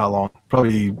don't even know how long.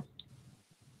 Probably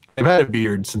I've had a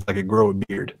beard since I could grow a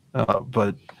beard.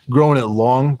 But growing it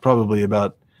long, probably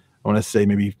about, I want to say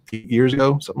maybe 8 years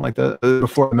ago, something like that.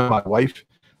 Before I met my wife,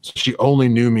 so she only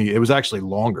knew me. It was actually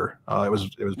longer. It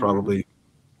was probably,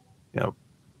 I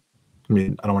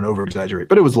mean, I don't want to over exaggerate,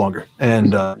 but it was longer.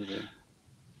 And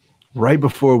right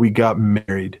before we got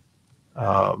married,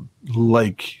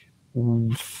 like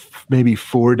maybe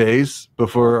 4 days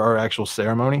before our actual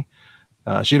ceremony,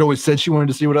 she'd always said she wanted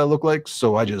to see what I look like.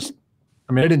 So I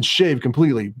didn't shave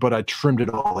completely, but I trimmed it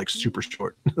all like super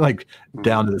short, like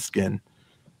down to the skin.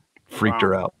 Freaked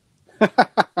her out.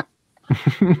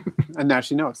 And now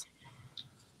she knows.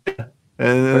 And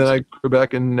then I grew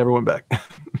back and never went back.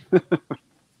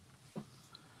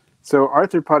 So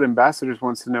Arthropod Ambassadors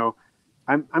wants to know,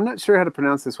 I'm not sure how to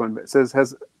pronounce this one, but it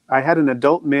says, I had an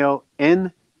adult male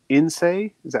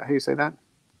Insay. Is that how you say that?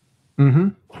 Mm-hmm.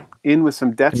 In with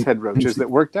some death's head roaches that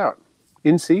worked out.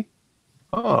 Insay?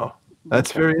 Oh,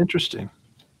 that's very interesting.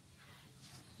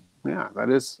 Yeah, that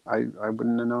is. I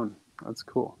wouldn't have known. That's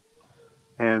cool.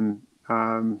 And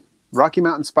Rocky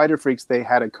Mountain Spider Freaks, they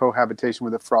had a cohabitation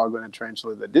with a frog and a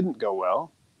tarantula that didn't go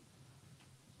well.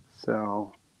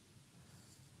 So,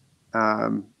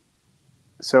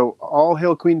 All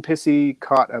Hill Queen Pissy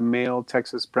caught a male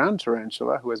Texas brown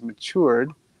tarantula who has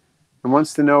matured and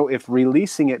wants to know if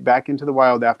releasing it back into the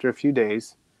wild after a few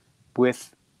days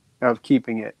of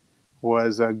keeping it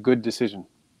was a good decision.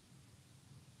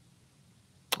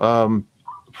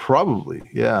 Probably,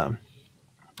 yeah.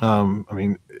 I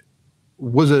mean,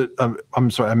 was it?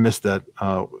 I'm sorry, I missed that.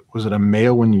 Was it a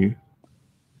male when you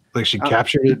she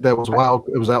captured it? That was wild.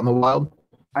 It was out in the wild.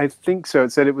 I think so.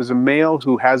 It said it was a male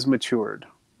who has matured.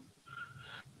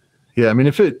 Yeah, I mean,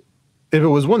 if it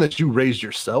was one that you raised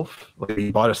yourself, like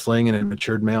you bought a sling and a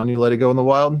matured male and you let it go in the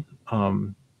wild,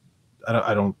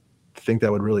 I don't think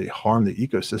that would really harm the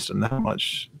ecosystem that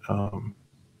much.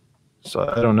 So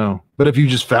I don't know. But if you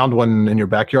just found one in your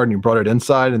backyard and you brought it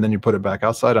inside and then you put it back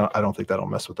outside, I don't think that'll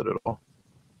mess with it at all.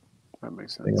 That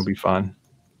makes sense. I think it'll be fine.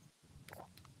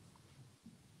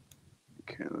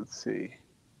 Okay, let's see.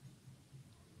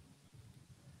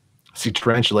 I see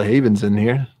Tarantula Haven's in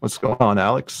here. What's going on,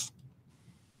 Alex?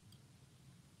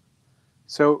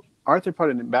 So Arthropod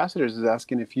Ambassadors is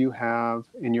asking if you have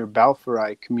in your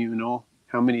Balfouri communal,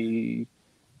 how many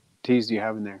teas do you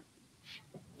have in there?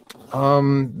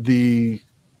 I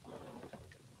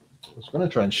was going to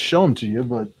try and show them to you,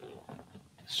 but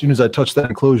as soon as I touch that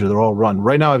enclosure, they're all run.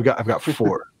 Right now, I've got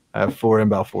 4. I have 4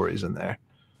 Balfouris in there.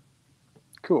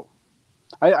 Cool.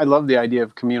 I love the idea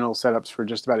of communal setups for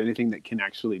just about anything that can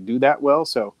actually do that well.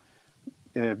 So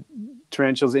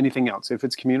tarantulas, anything else. If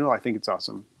it's communal, I think it's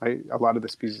awesome. A lot of the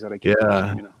species that I keep,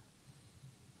 and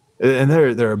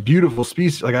they're a beautiful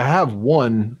species. Like I have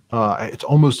one, it's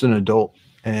almost an adult,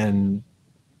 and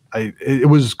it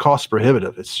was cost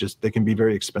prohibitive. It's just they can be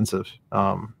very expensive.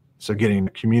 So getting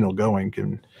communal going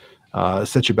can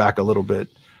set you back a little bit.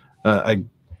 I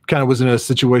kind of was in a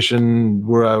situation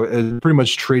where I pretty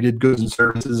much traded goods and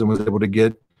services and was able to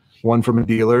get one from a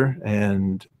dealer,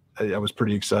 and I was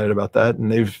pretty excited about that.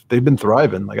 And they've been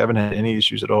thriving. Like I haven't had any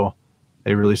issues at all.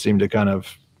 They really seem to kind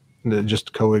of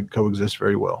just coexist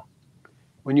very well.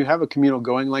 When you have a communal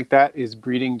going like that, is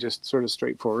breeding just sort of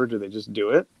straightforward? Do they just do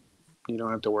it? You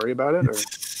don't have to worry about it? Or?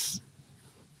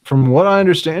 From what I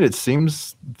understand, it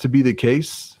seems to be the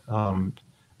case.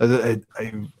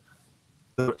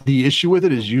 The issue with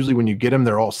it is usually when you get them,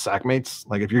 they're all sack mates.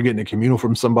 Like if you're getting a communal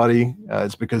from somebody,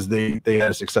 it's because they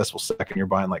had a successful sack and you're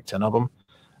buying like 10 of them.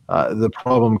 The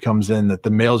problem comes in that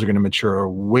the males are going to mature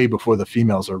way before the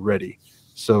females are ready.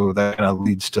 So that kind of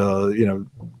leads to,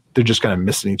 they're just kind of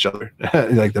missing each other.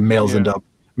 Like the males end up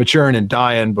maturing and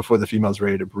dying before the female's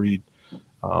ready to breed.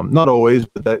 Not always,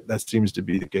 but that seems to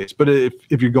be the case. But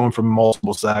if you're going from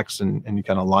multiple sacks and you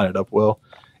kind of line it up well,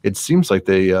 it seems like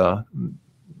they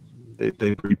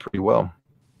breed pretty well.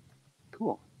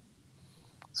 Cool.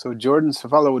 So Jordan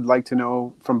Safala would like to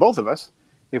know from both of us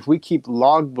if we keep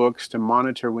log books to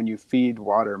monitor when you feed,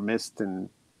 water, mist, and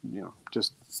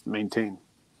just maintain.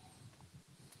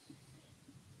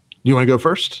 You want to go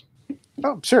first?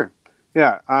 Oh, sure.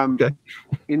 Yeah. Okay.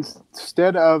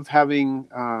 Instead of having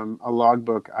a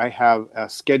logbook, I have a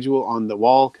schedule on the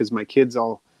wall because my kids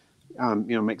all,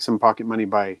 make some pocket money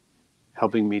by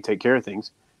helping me take care of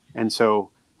things. And so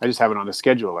I just have it on a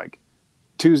schedule, like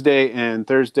Tuesday and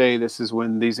Thursday, this is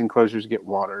when these enclosures get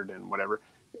watered and whatever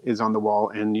is on the wall,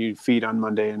 and you feed on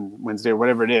Monday and Wednesday or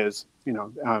whatever it is,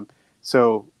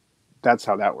 so that's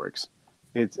how that works.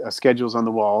 It's a schedule's on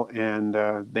the wall, and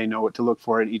they know what to look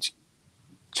for. And each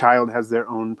child has their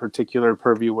own particular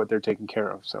purview, what they're taking care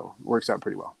of. So it works out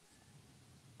pretty well.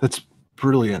 That's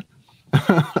brilliant.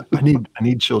 I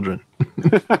need children.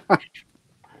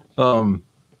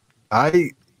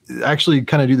 I actually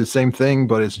kind of do the same thing,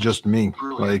 but it's just me.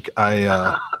 Like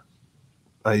I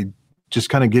just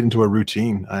kind of get into a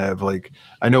routine. I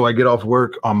know I get off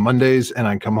work on Mondays and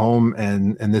I come home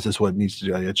and this is what needs to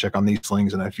do. I check on these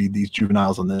slings and I feed these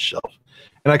juveniles on this shelf.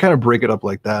 And I kind of break it up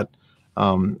like that.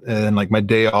 And like my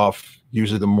day off,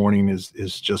 usually the morning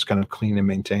is just kind of clean and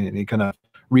maintain any kind of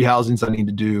rehousings I need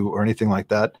to do or anything like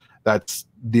that. That's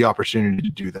the opportunity to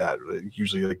do that.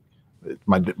 Usually like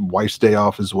my wife's day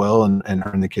off as well, and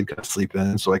her and the kid kind of sleep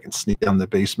in, so I can sneak down the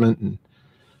basement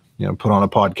and put on a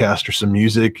podcast or some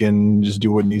music and just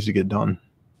do what needs to get done.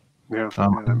 Yeah,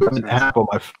 an app on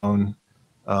my phone.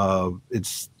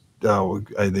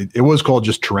 It was called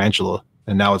just Tarantula,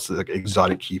 and now it's like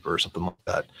Exotic Keeper or something like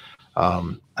that.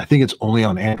 I think it's only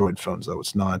on Android phones though.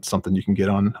 It's not something you can get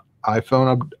on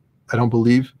iPhone. I don't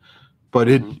believe, but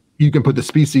you can put the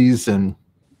species and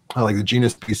like the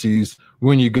genus species,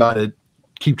 when you got it,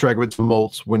 keep track of its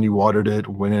molts, when you watered it,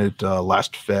 when it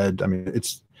last fed. I mean,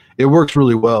 it works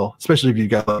really well, especially if you've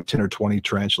got like 10 or 20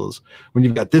 tarantulas. When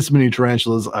you've got this many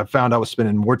tarantulas, I found I was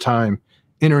spending more time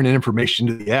entering information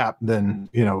to the app than,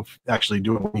 actually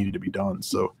doing what needed to be done.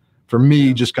 So for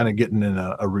me, just kind of getting in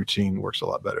a routine works a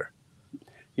lot better.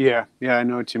 Yeah, I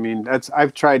know what you mean.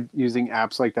 I've tried using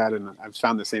apps like that, and I've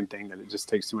found the same thing, that it just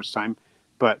takes too much time.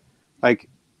 But like,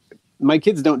 my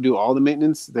kids don't do all the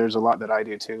maintenance. There's a lot that I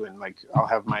do too. And like, I'll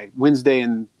have my Wednesday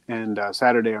and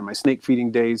Saturday are my snake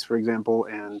feeding days, for example.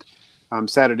 And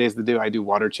Saturdays I do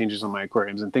water changes on my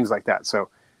aquariums and things like that. So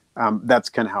that's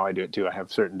kind of how I do it too. I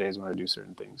have certain days when I do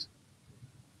certain things.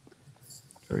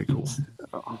 Very cool.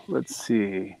 Let's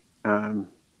see.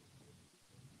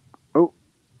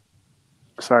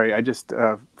 Sorry. I just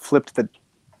flipped the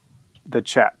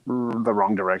chat the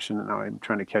wrong direction. And now I'm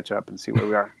trying to catch up and see where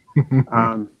we are.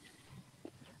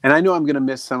 And I know I'm going to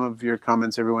miss some of your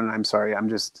comments, everyone. And I'm sorry. I'm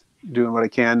just doing what I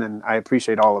can, and I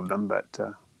appreciate all of them. But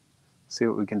see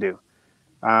what we can do.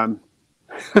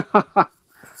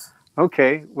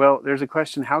 Okay. Well, there's a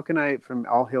question. How can I, from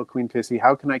All Hail Queen Pissy,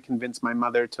 how can I convince my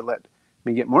mother to let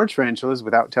me get more tarantulas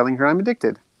without telling her I'm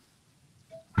addicted?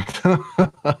 I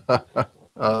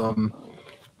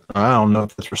don't know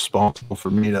if it's responsible for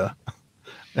me to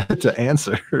to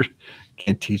answer.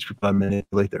 Can't teach people how to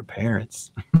manipulate their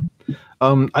parents.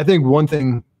 I think one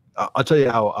thing I'll tell you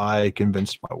how I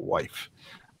convinced my wife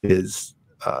is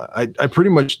I pretty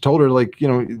much told her, like, you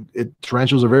know,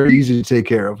 tarantulas are very easy to take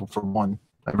care of. For one,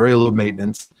 very low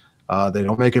maintenance. They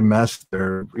don't make a mess.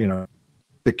 They're, you know,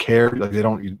 the care, like they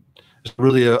don't. There's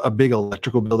really a big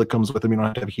electrical bill that comes with them. You don't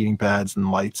have to have heating pads and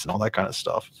lights and all that kind of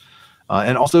stuff.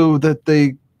 And also that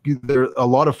they're a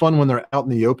lot of fun when they're out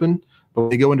in the open. But when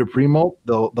they go into pre-molt,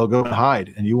 they'll go and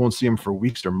hide, and you won't see them for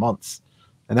weeks or months.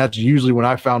 And that's usually when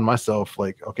I found myself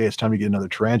like, okay, it's time to get another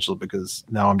tarantula, because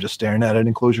now I'm just staring at an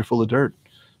enclosure full of dirt.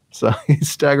 So you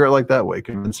stagger it like that way,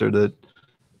 convince her that,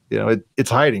 you know, it's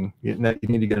hiding. You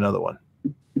need to get another one.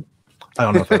 I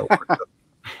don't know if that'll work.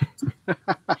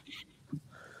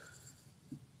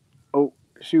 Oh,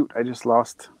 shoot. I just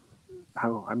lost.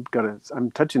 Oh, I'm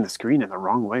touching the screen in the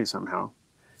wrong way somehow.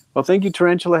 Well, thank you,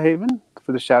 Tarantula Haven,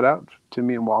 for the shout out to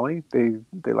me and Wally. They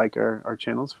like our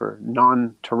channels for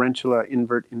non-tarantula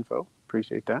invert info.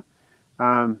 Appreciate that.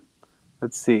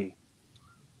 Let's see.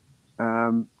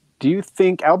 Do you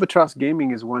think Albatross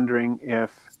Gaming is wondering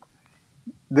if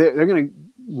they're going to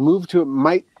move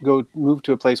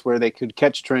to a place where they could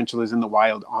catch tarantulas in the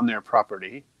wild on their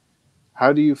property?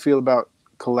 How do you feel about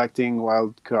collecting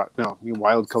wild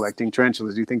collecting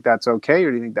tarantulas? Do you think that's okay,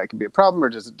 or do you think that could be a problem, or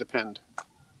does it depend?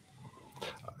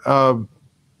 I'm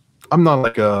not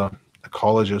like a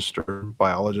ecologist or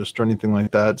biologist or anything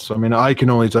like that. So, I mean, I can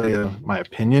only tell you my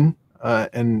opinion.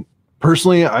 And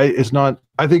personally, I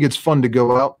think it's fun to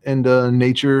go out into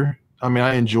nature. I mean,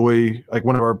 I enjoy, like,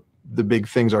 one of the big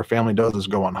things our family does is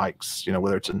go on hikes, you know,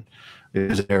 whether it's in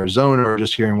Arizona or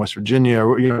just here in West Virginia,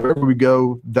 or, you know, wherever we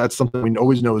go, that's something we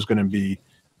always know is going to be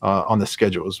on the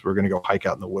schedules. We're going to go hike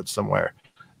out in the woods somewhere.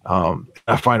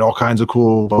 I find all kinds of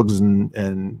cool bugs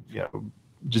and you know,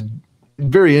 just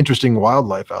very interesting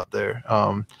wildlife out there.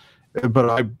 But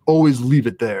I always leave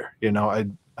it there. You know, I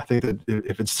think that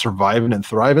if it's surviving and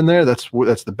thriving there, that's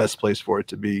the best place for it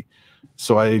to be.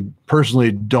 So I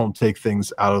personally don't take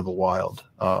things out of the wild.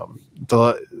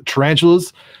 The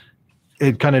tarantulas,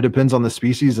 it kind of depends on the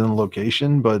species and the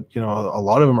location, but, you know, a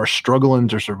lot of them are struggling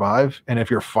to survive. And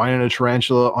if you're finding a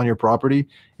tarantula on your property,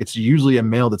 it's usually a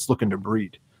male that's looking to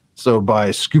breed. So by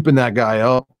scooping that guy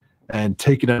up and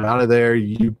taking him out of there,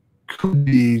 you could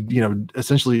be, you know,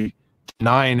 essentially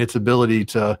denying its ability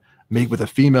to mate with a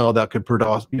female that could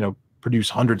produce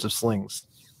hundreds of slings.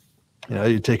 You know,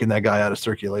 you're taking that guy out of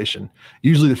circulation.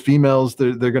 Usually the females,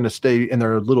 they're going to stay in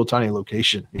their little tiny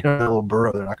location, you know, their little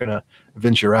burrow. They're not going to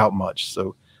venture out much.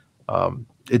 So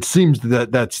it seems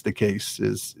that that's the case,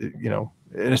 is, you know,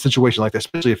 in a situation like that,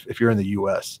 especially if you're in the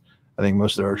U.S. I think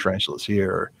most of our tarantulas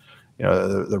here are, you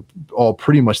know, they're all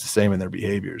pretty much the same in their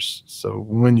behaviors. So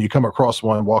when you come across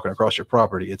one walking across your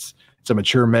property, it's a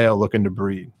mature male looking to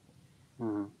breed.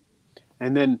 Mm-hmm.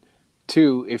 And then,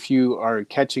 two, if you are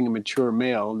catching a mature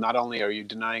male, not only are you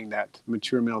denying that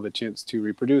mature male the chance to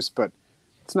reproduce, but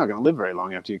it's not going to live very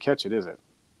long after you catch it, is it?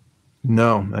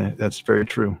 No, that's very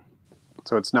true.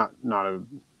 So it's not a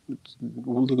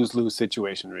lose-lose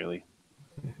situation, really.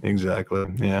 Exactly.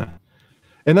 Yeah.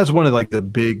 And that's one of, like, the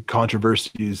big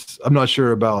controversies. I'm not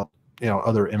sure about, you know,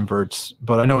 other inverts,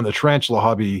 but I know in the tarantula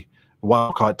hobby,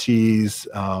 wild caught teas,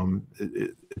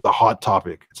 it's a hot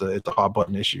topic. It's a hot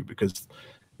button issue, because,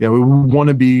 you know, we want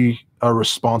to be a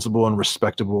responsible and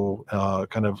respectable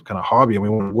kind of hobby, and we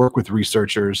want to work with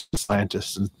researchers,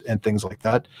 scientists, and things like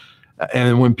that.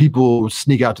 And when people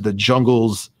sneak out to the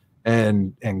jungles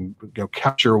and you know,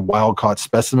 capture wild caught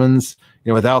specimens, you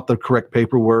know, without the correct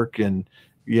paperwork, and,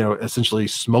 you know, essentially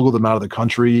smuggle them out of the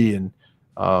country, and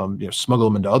you know, smuggle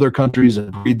them into other countries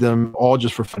and breed them all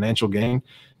just for financial gain,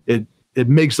 it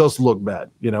makes us look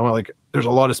bad. You know, like, there's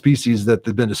a lot of species that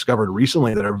have been discovered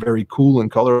recently that are very cool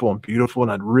and colorful and beautiful, and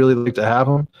I'd really like to have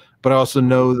them. But I also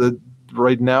know that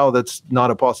right now that's not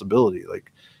a possibility.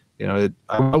 Like, you know,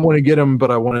 I want to get them,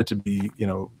 but I want it to be, you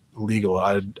know, legal.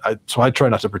 So I try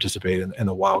not to participate in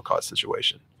the wild caught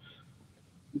situation.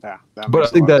 Yeah, but I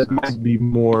think that might be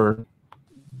more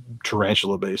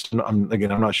tarantula based. I'm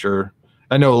not sure.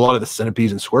 I know a lot of the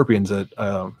centipedes and scorpions that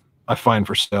I find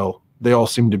for sale, they all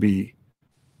seem to be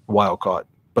wild caught,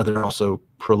 but they're also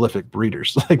prolific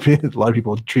breeders. Like, a lot of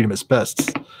people treat them as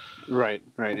pests. Right,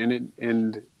 right,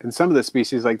 and some of the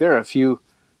species, like there are a few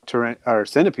or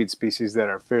centipede species that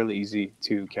are fairly easy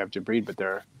to captive breed, but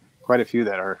there are quite a few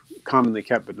that are commonly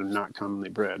kept but are not commonly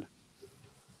bred.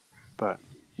 But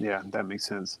yeah, that makes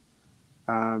sense.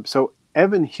 So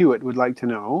Evan Hewitt would like to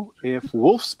know if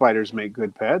wolf spiders make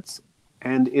good pets,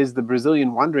 and is the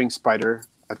Brazilian wandering spider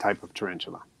a type of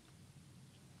tarantula?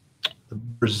 The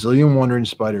Brazilian wandering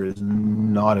spider is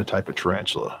not a type of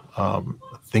tarantula. I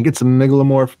think it's a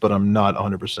megalomorph, but I'm not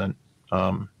 100%.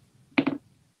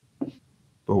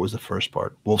 What was the first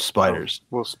part? Wolf spiders.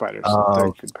 Wolf spiders,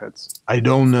 they're good pets. I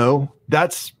don't know.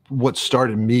 That's what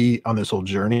started me on this whole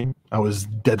journey. I was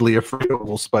deadly afraid of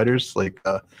wolf spiders, like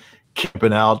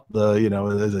camping out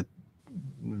as a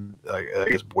I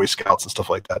guess Boy Scouts and stuff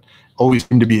like that. Always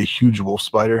seemed to be a huge wolf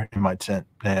spider in my tent,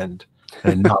 and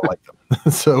not like them.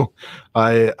 So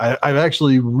I've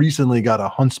actually recently got a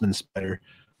huntsman spider,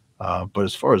 but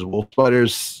as far as wolf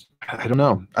spiders, I don't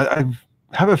know. I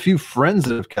have a few friends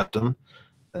that have kept them.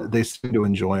 They seem to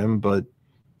enjoy them, but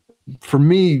for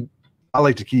me, I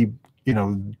like to keep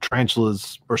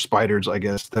tarantulas or spiders, I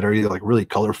guess, that are either like really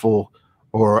colorful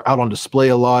or out on display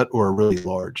a lot or really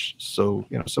large. So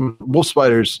some wolf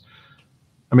spiders.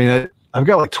 I mean, I've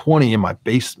got like 20 in my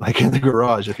base, like in the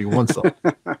garage, if you want some.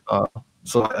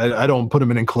 So I don't put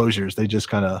them in enclosures. They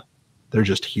just they're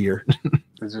just here.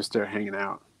 They're just there hanging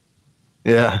out.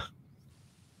 Yeah.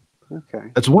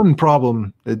 Okay. That's one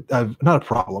problem. Not a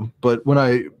problem, but when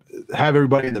I have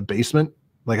everybody in the basement,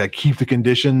 like I keep the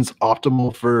conditions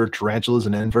optimal for tarantulas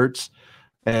and inverts,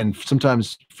 and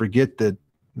sometimes forget that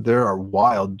there are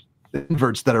wild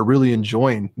inverts that are really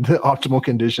enjoying the optimal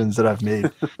conditions that I've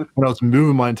made. When I was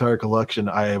moving my entire collection,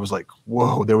 I was like,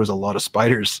 whoa, there was a lot of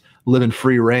spiders living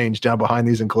free range down behind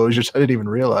these enclosures. I didn't even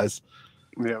realize.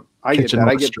 Yeah, I get that.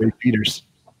 I get stray feeders.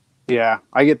 Yeah,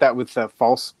 I get that with the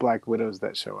false black widows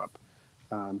that show up.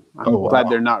 I'm glad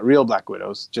they're not real black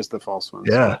widows, just the false ones.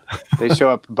 Yeah. They show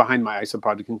up behind my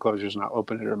isopodic enclosures and I'll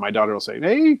open it, or my daughter will say,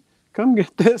 hey, come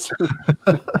get this.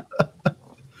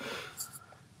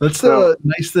 That's the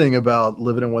nice thing about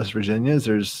living in West Virginia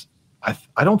is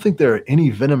I don't think there are any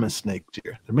venomous snakes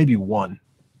here. There may be one,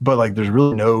 but like there's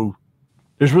no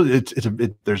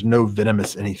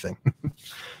venomous anything.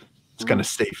 It's kind of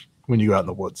safe when you go out in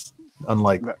the woods,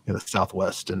 unlike the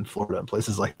Southwest and Florida and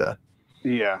places like that.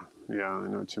 Yeah, I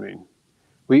know what you mean.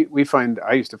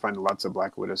 I used to find lots of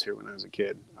black widows here when I was a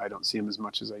kid. I don't see them as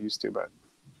much as I used to, but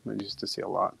I used to see a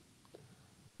lot.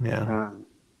 Yeah.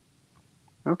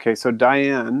 Okay, so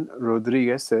Diane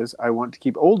Rodriguez says, I want to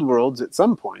keep old worlds at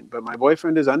some point, but my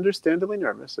boyfriend is understandably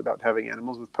nervous about having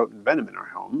animals with potent venom in our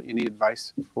home. Any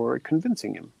advice for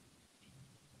convincing him?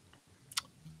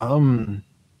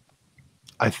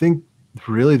 I think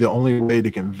really the only way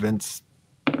to convince,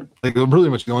 like really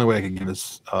much the only way I could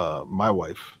convince my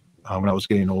wife when I was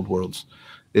getting old worlds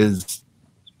is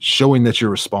showing that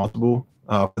you're responsible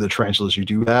for the tarantulas you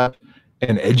do have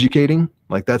and educating.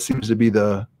 Like that seems to be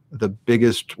the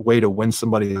biggest way to win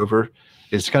somebody over,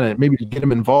 is kind of maybe to get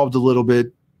them involved a little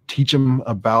bit, teach them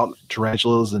about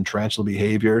tarantulas and tarantula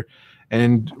behavior.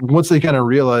 And once they kind of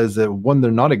realize that, one, they're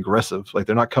not aggressive, like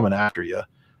they're not coming after you.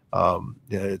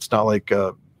 It's not like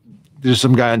there's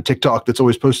some guy on TikTok that's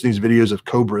always posting these videos of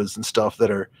cobras and stuff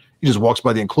he just walks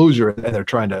by the enclosure and they're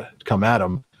trying to come at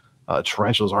him.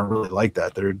 Tarantulas aren't really like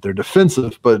that. They're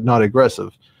defensive, but not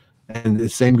aggressive. And the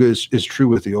same is true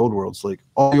with the old worlds. Like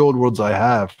all the old worlds I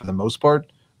have, for the most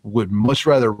part, would much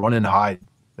rather run and hide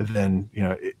than,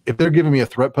 if they're giving me a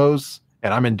threat pose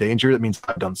and I'm in danger, that means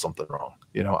I've done something wrong.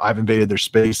 I've invaded their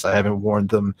space. I haven't warned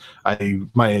them.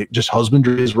 My just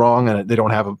husbandry is wrong, and they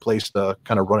don't have a place to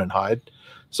kind of run and hide.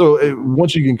 So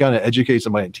once you can kind of educate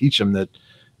somebody and teach them that,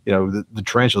 the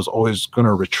tarantula is always going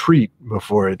to retreat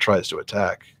before it tries to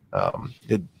attack,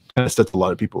 it kind of sets a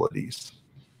lot of people at ease.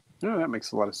 No, that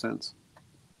makes a lot of sense.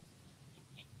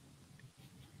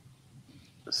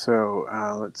 So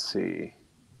let's see.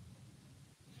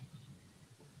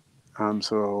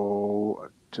 So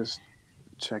just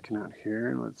checking out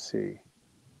here. Let's see.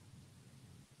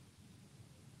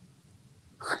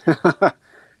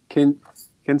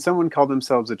 Can someone call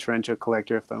themselves a tarantula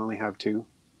collector if they only have two?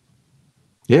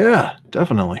 Yeah,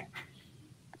 definitely.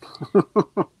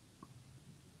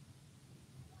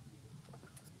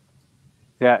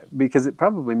 Yeah, because it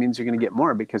probably means you're going to get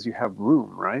more because you have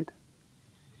room, right?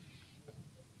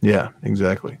 Yeah,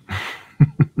 exactly.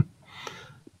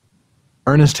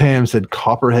 Ernest Ham said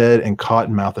copperhead and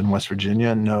cottonmouth in West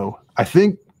Virginia. No, I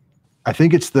think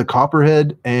it's the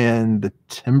copperhead and the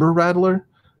timber rattler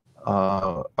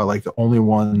are like the only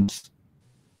ones.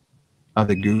 I have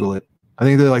to Google it. I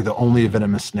think they're like the only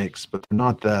venomous snakes, but they're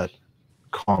not that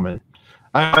common.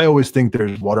 I always think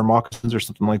there's water moccasins or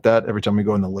something like that every time we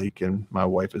go in the lake, and my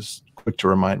wife is quick to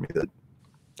remind me that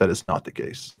that is not the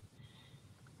case.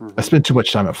 Mm-hmm. I spend too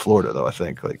much time in Florida, though. I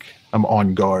think like I'm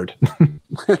on guard.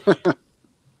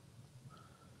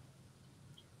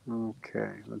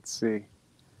 Okay, let's see.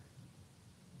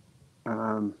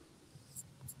 Oh,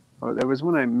 there was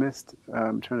one I missed.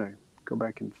 I'm trying to go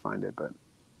back and find it, but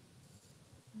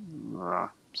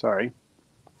sorry.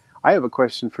 I have a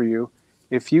question for you.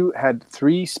 If you had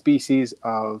three species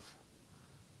of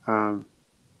tarantula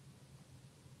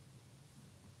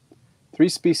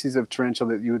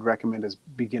that you would recommend as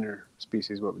beginner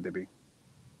species, what would they be?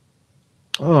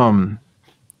 I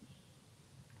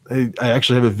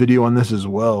actually have a video on this as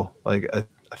well. Like I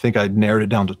think I narrowed it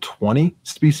down to 20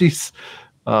 species.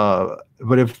 But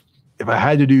if I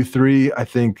had to do three, I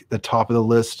think the top of the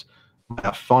list,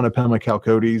 Faunopelma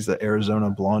chalcodes, the Arizona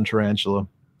blonde tarantula,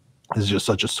 is just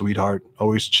such a sweetheart.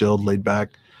 Always chilled, laid back.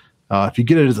 If you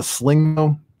get it as a sling,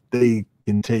 though, they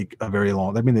can take a very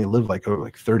long. I mean, they live like over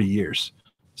 30 years,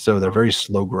 so they're very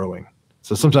slow growing.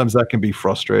 So sometimes that can be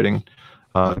frustrating.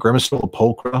 Grammostola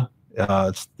pulchra,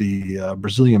 it's the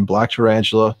Brazilian black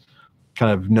tarantula,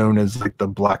 kind of known as like the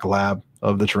black lab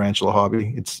of the tarantula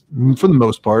hobby. It's for the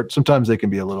most part. Sometimes they can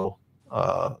be a little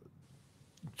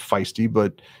feisty,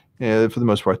 but yeah, for the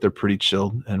most part, they're pretty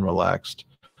chilled and relaxed.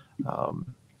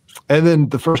 And then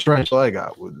the first tarantula I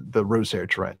got was the rosehair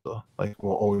tarantula. Like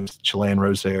we'll always Chilean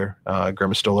rosehair,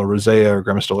 Grammostola rosea or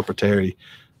Grammostola praeteri.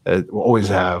 It will always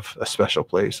have a special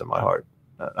place in my heart.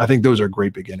 I think those are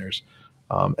great beginners.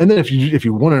 And then if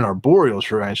you want an arboreal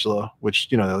tarantula, which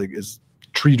like is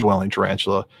tree dwelling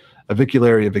tarantula,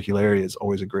 Avicularia is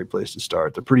always a great place to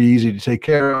start. They're pretty easy to take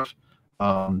care of,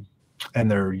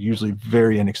 and they're usually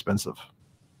very inexpensive.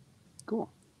 Cool.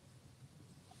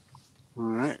 All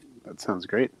right, that sounds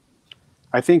great.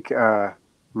 I think the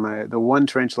one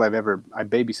tarantula I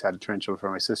babysat a tarantula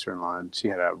for my sister-in-law, and she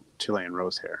had a Chilean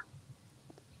rosehair.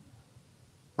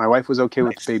 My wife was okay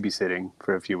with babysitting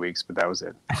for a few weeks, but that was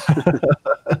it.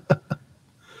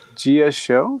 Gia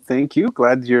Show, thank you.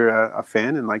 Glad you're a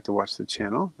fan and like to watch the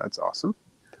channel. That's awesome.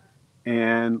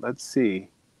 And let's see.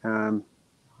 Trying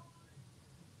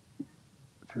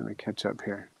to catch up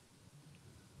here.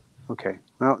 Okay.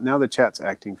 Well, now the chat's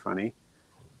acting funny.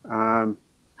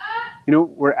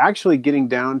 We're actually getting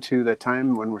down to the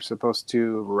time when we're supposed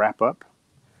to wrap up.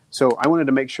 So I wanted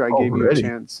to make sure I gave you a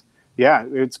chance. Yeah,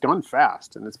 it's gone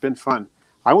fast and it's been fun.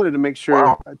 I wanted to make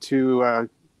sure to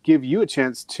give you a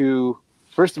chance to,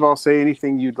 first of all, say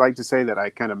anything you'd like to say that I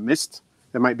kind of missed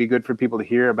that might be good for people to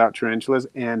hear about tarantulas.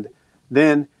 And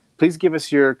then please give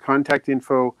us your contact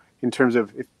info in terms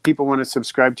of if people want to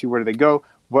subscribe to you, where do they go?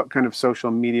 What kind of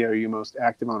social media are you most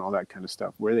active on? All that kind of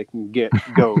stuff, where they can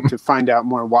go to find out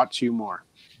more, watch you more.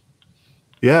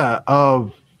 Yeah.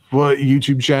 What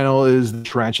YouTube channel is the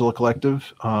Tarantula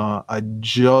Collective. I'm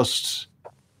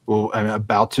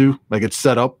about to, like, it's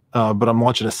set up, but I'm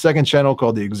launching a second channel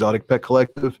called the Exotic Pet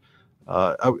Collective,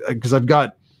 because I've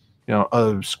got,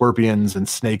 other scorpions and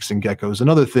snakes and geckos and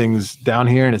other things down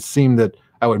here, and it seemed that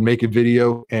I would make a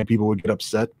video and people would get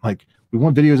upset. Like, we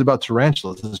want videos about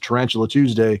tarantulas. This is Tarantula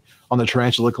Tuesday on the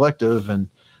Tarantula Collective, and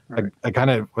right. I kind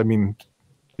of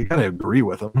agree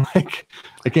with them. Like,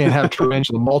 I can't have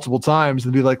tarantula multiple times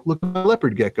and be like, look at my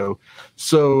leopard gecko.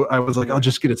 So I was like, I'll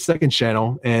just get a second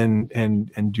channel and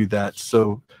do that.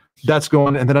 So that's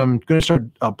going. And then I'm going to start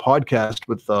a podcast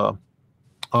with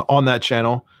on that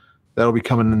channel. That'll be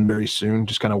coming in very soon.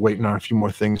 Just kind of waiting on a few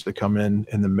more things to come in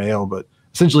the mail, but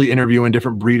essentially interviewing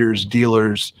different breeders,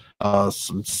 dealers,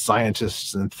 some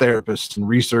scientists and therapists and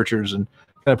researchers, and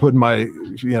kind of putting my,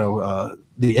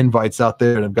 the invites out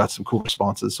there, and I've got some cool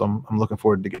responses. So I'm looking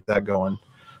forward to get that going.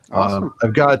 Awesome.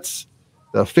 I've got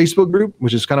the Facebook group,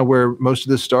 which is kind of where most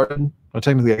of this started. Well,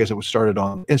 technically, I guess it was started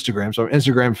on Instagram. So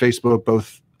Instagram, Facebook,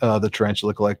 both the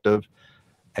Tarantula Collective.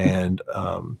 And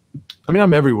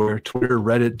I'm everywhere: Twitter,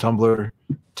 Reddit, Tumblr,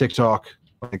 TikTok,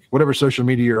 like whatever social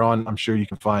media you're on, I'm sure you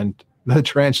can find the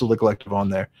Tarantula Collective on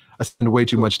there. I spend way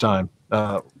too much time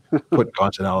putting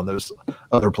content out on those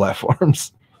other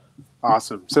platforms.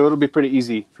 Awesome. So it'll be pretty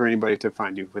easy for anybody to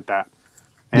find you with that.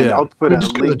 And I'll put a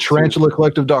link to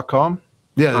tarantulacollective.com.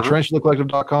 Yeah, the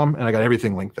tarantulacollective.com, and I got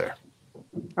everything linked there.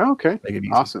 Oh, okay. Make it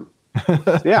easy. Awesome.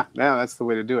 yeah, that's the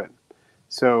way to do it.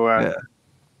 So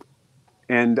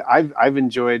and I've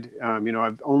enjoyed,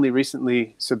 I've only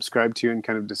recently subscribed to you and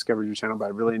kind of discovered your channel, but I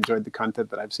really enjoyed the content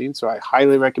that I've seen. So I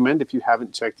highly recommend, if you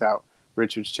haven't checked out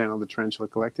Richard's channel, the Tarantula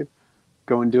Collective,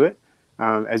 go and do it.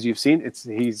 As you've seen,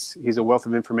 he's a wealth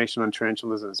of information on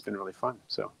tarantulas, and it's been really fun.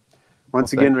 So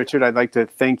once again, Richard, I'd like to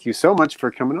thank you so much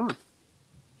for coming on.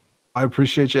 I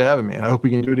appreciate you having me. I hope we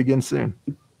can do it again soon.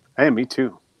 Hey, me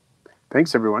too.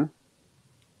 Thanks, everyone.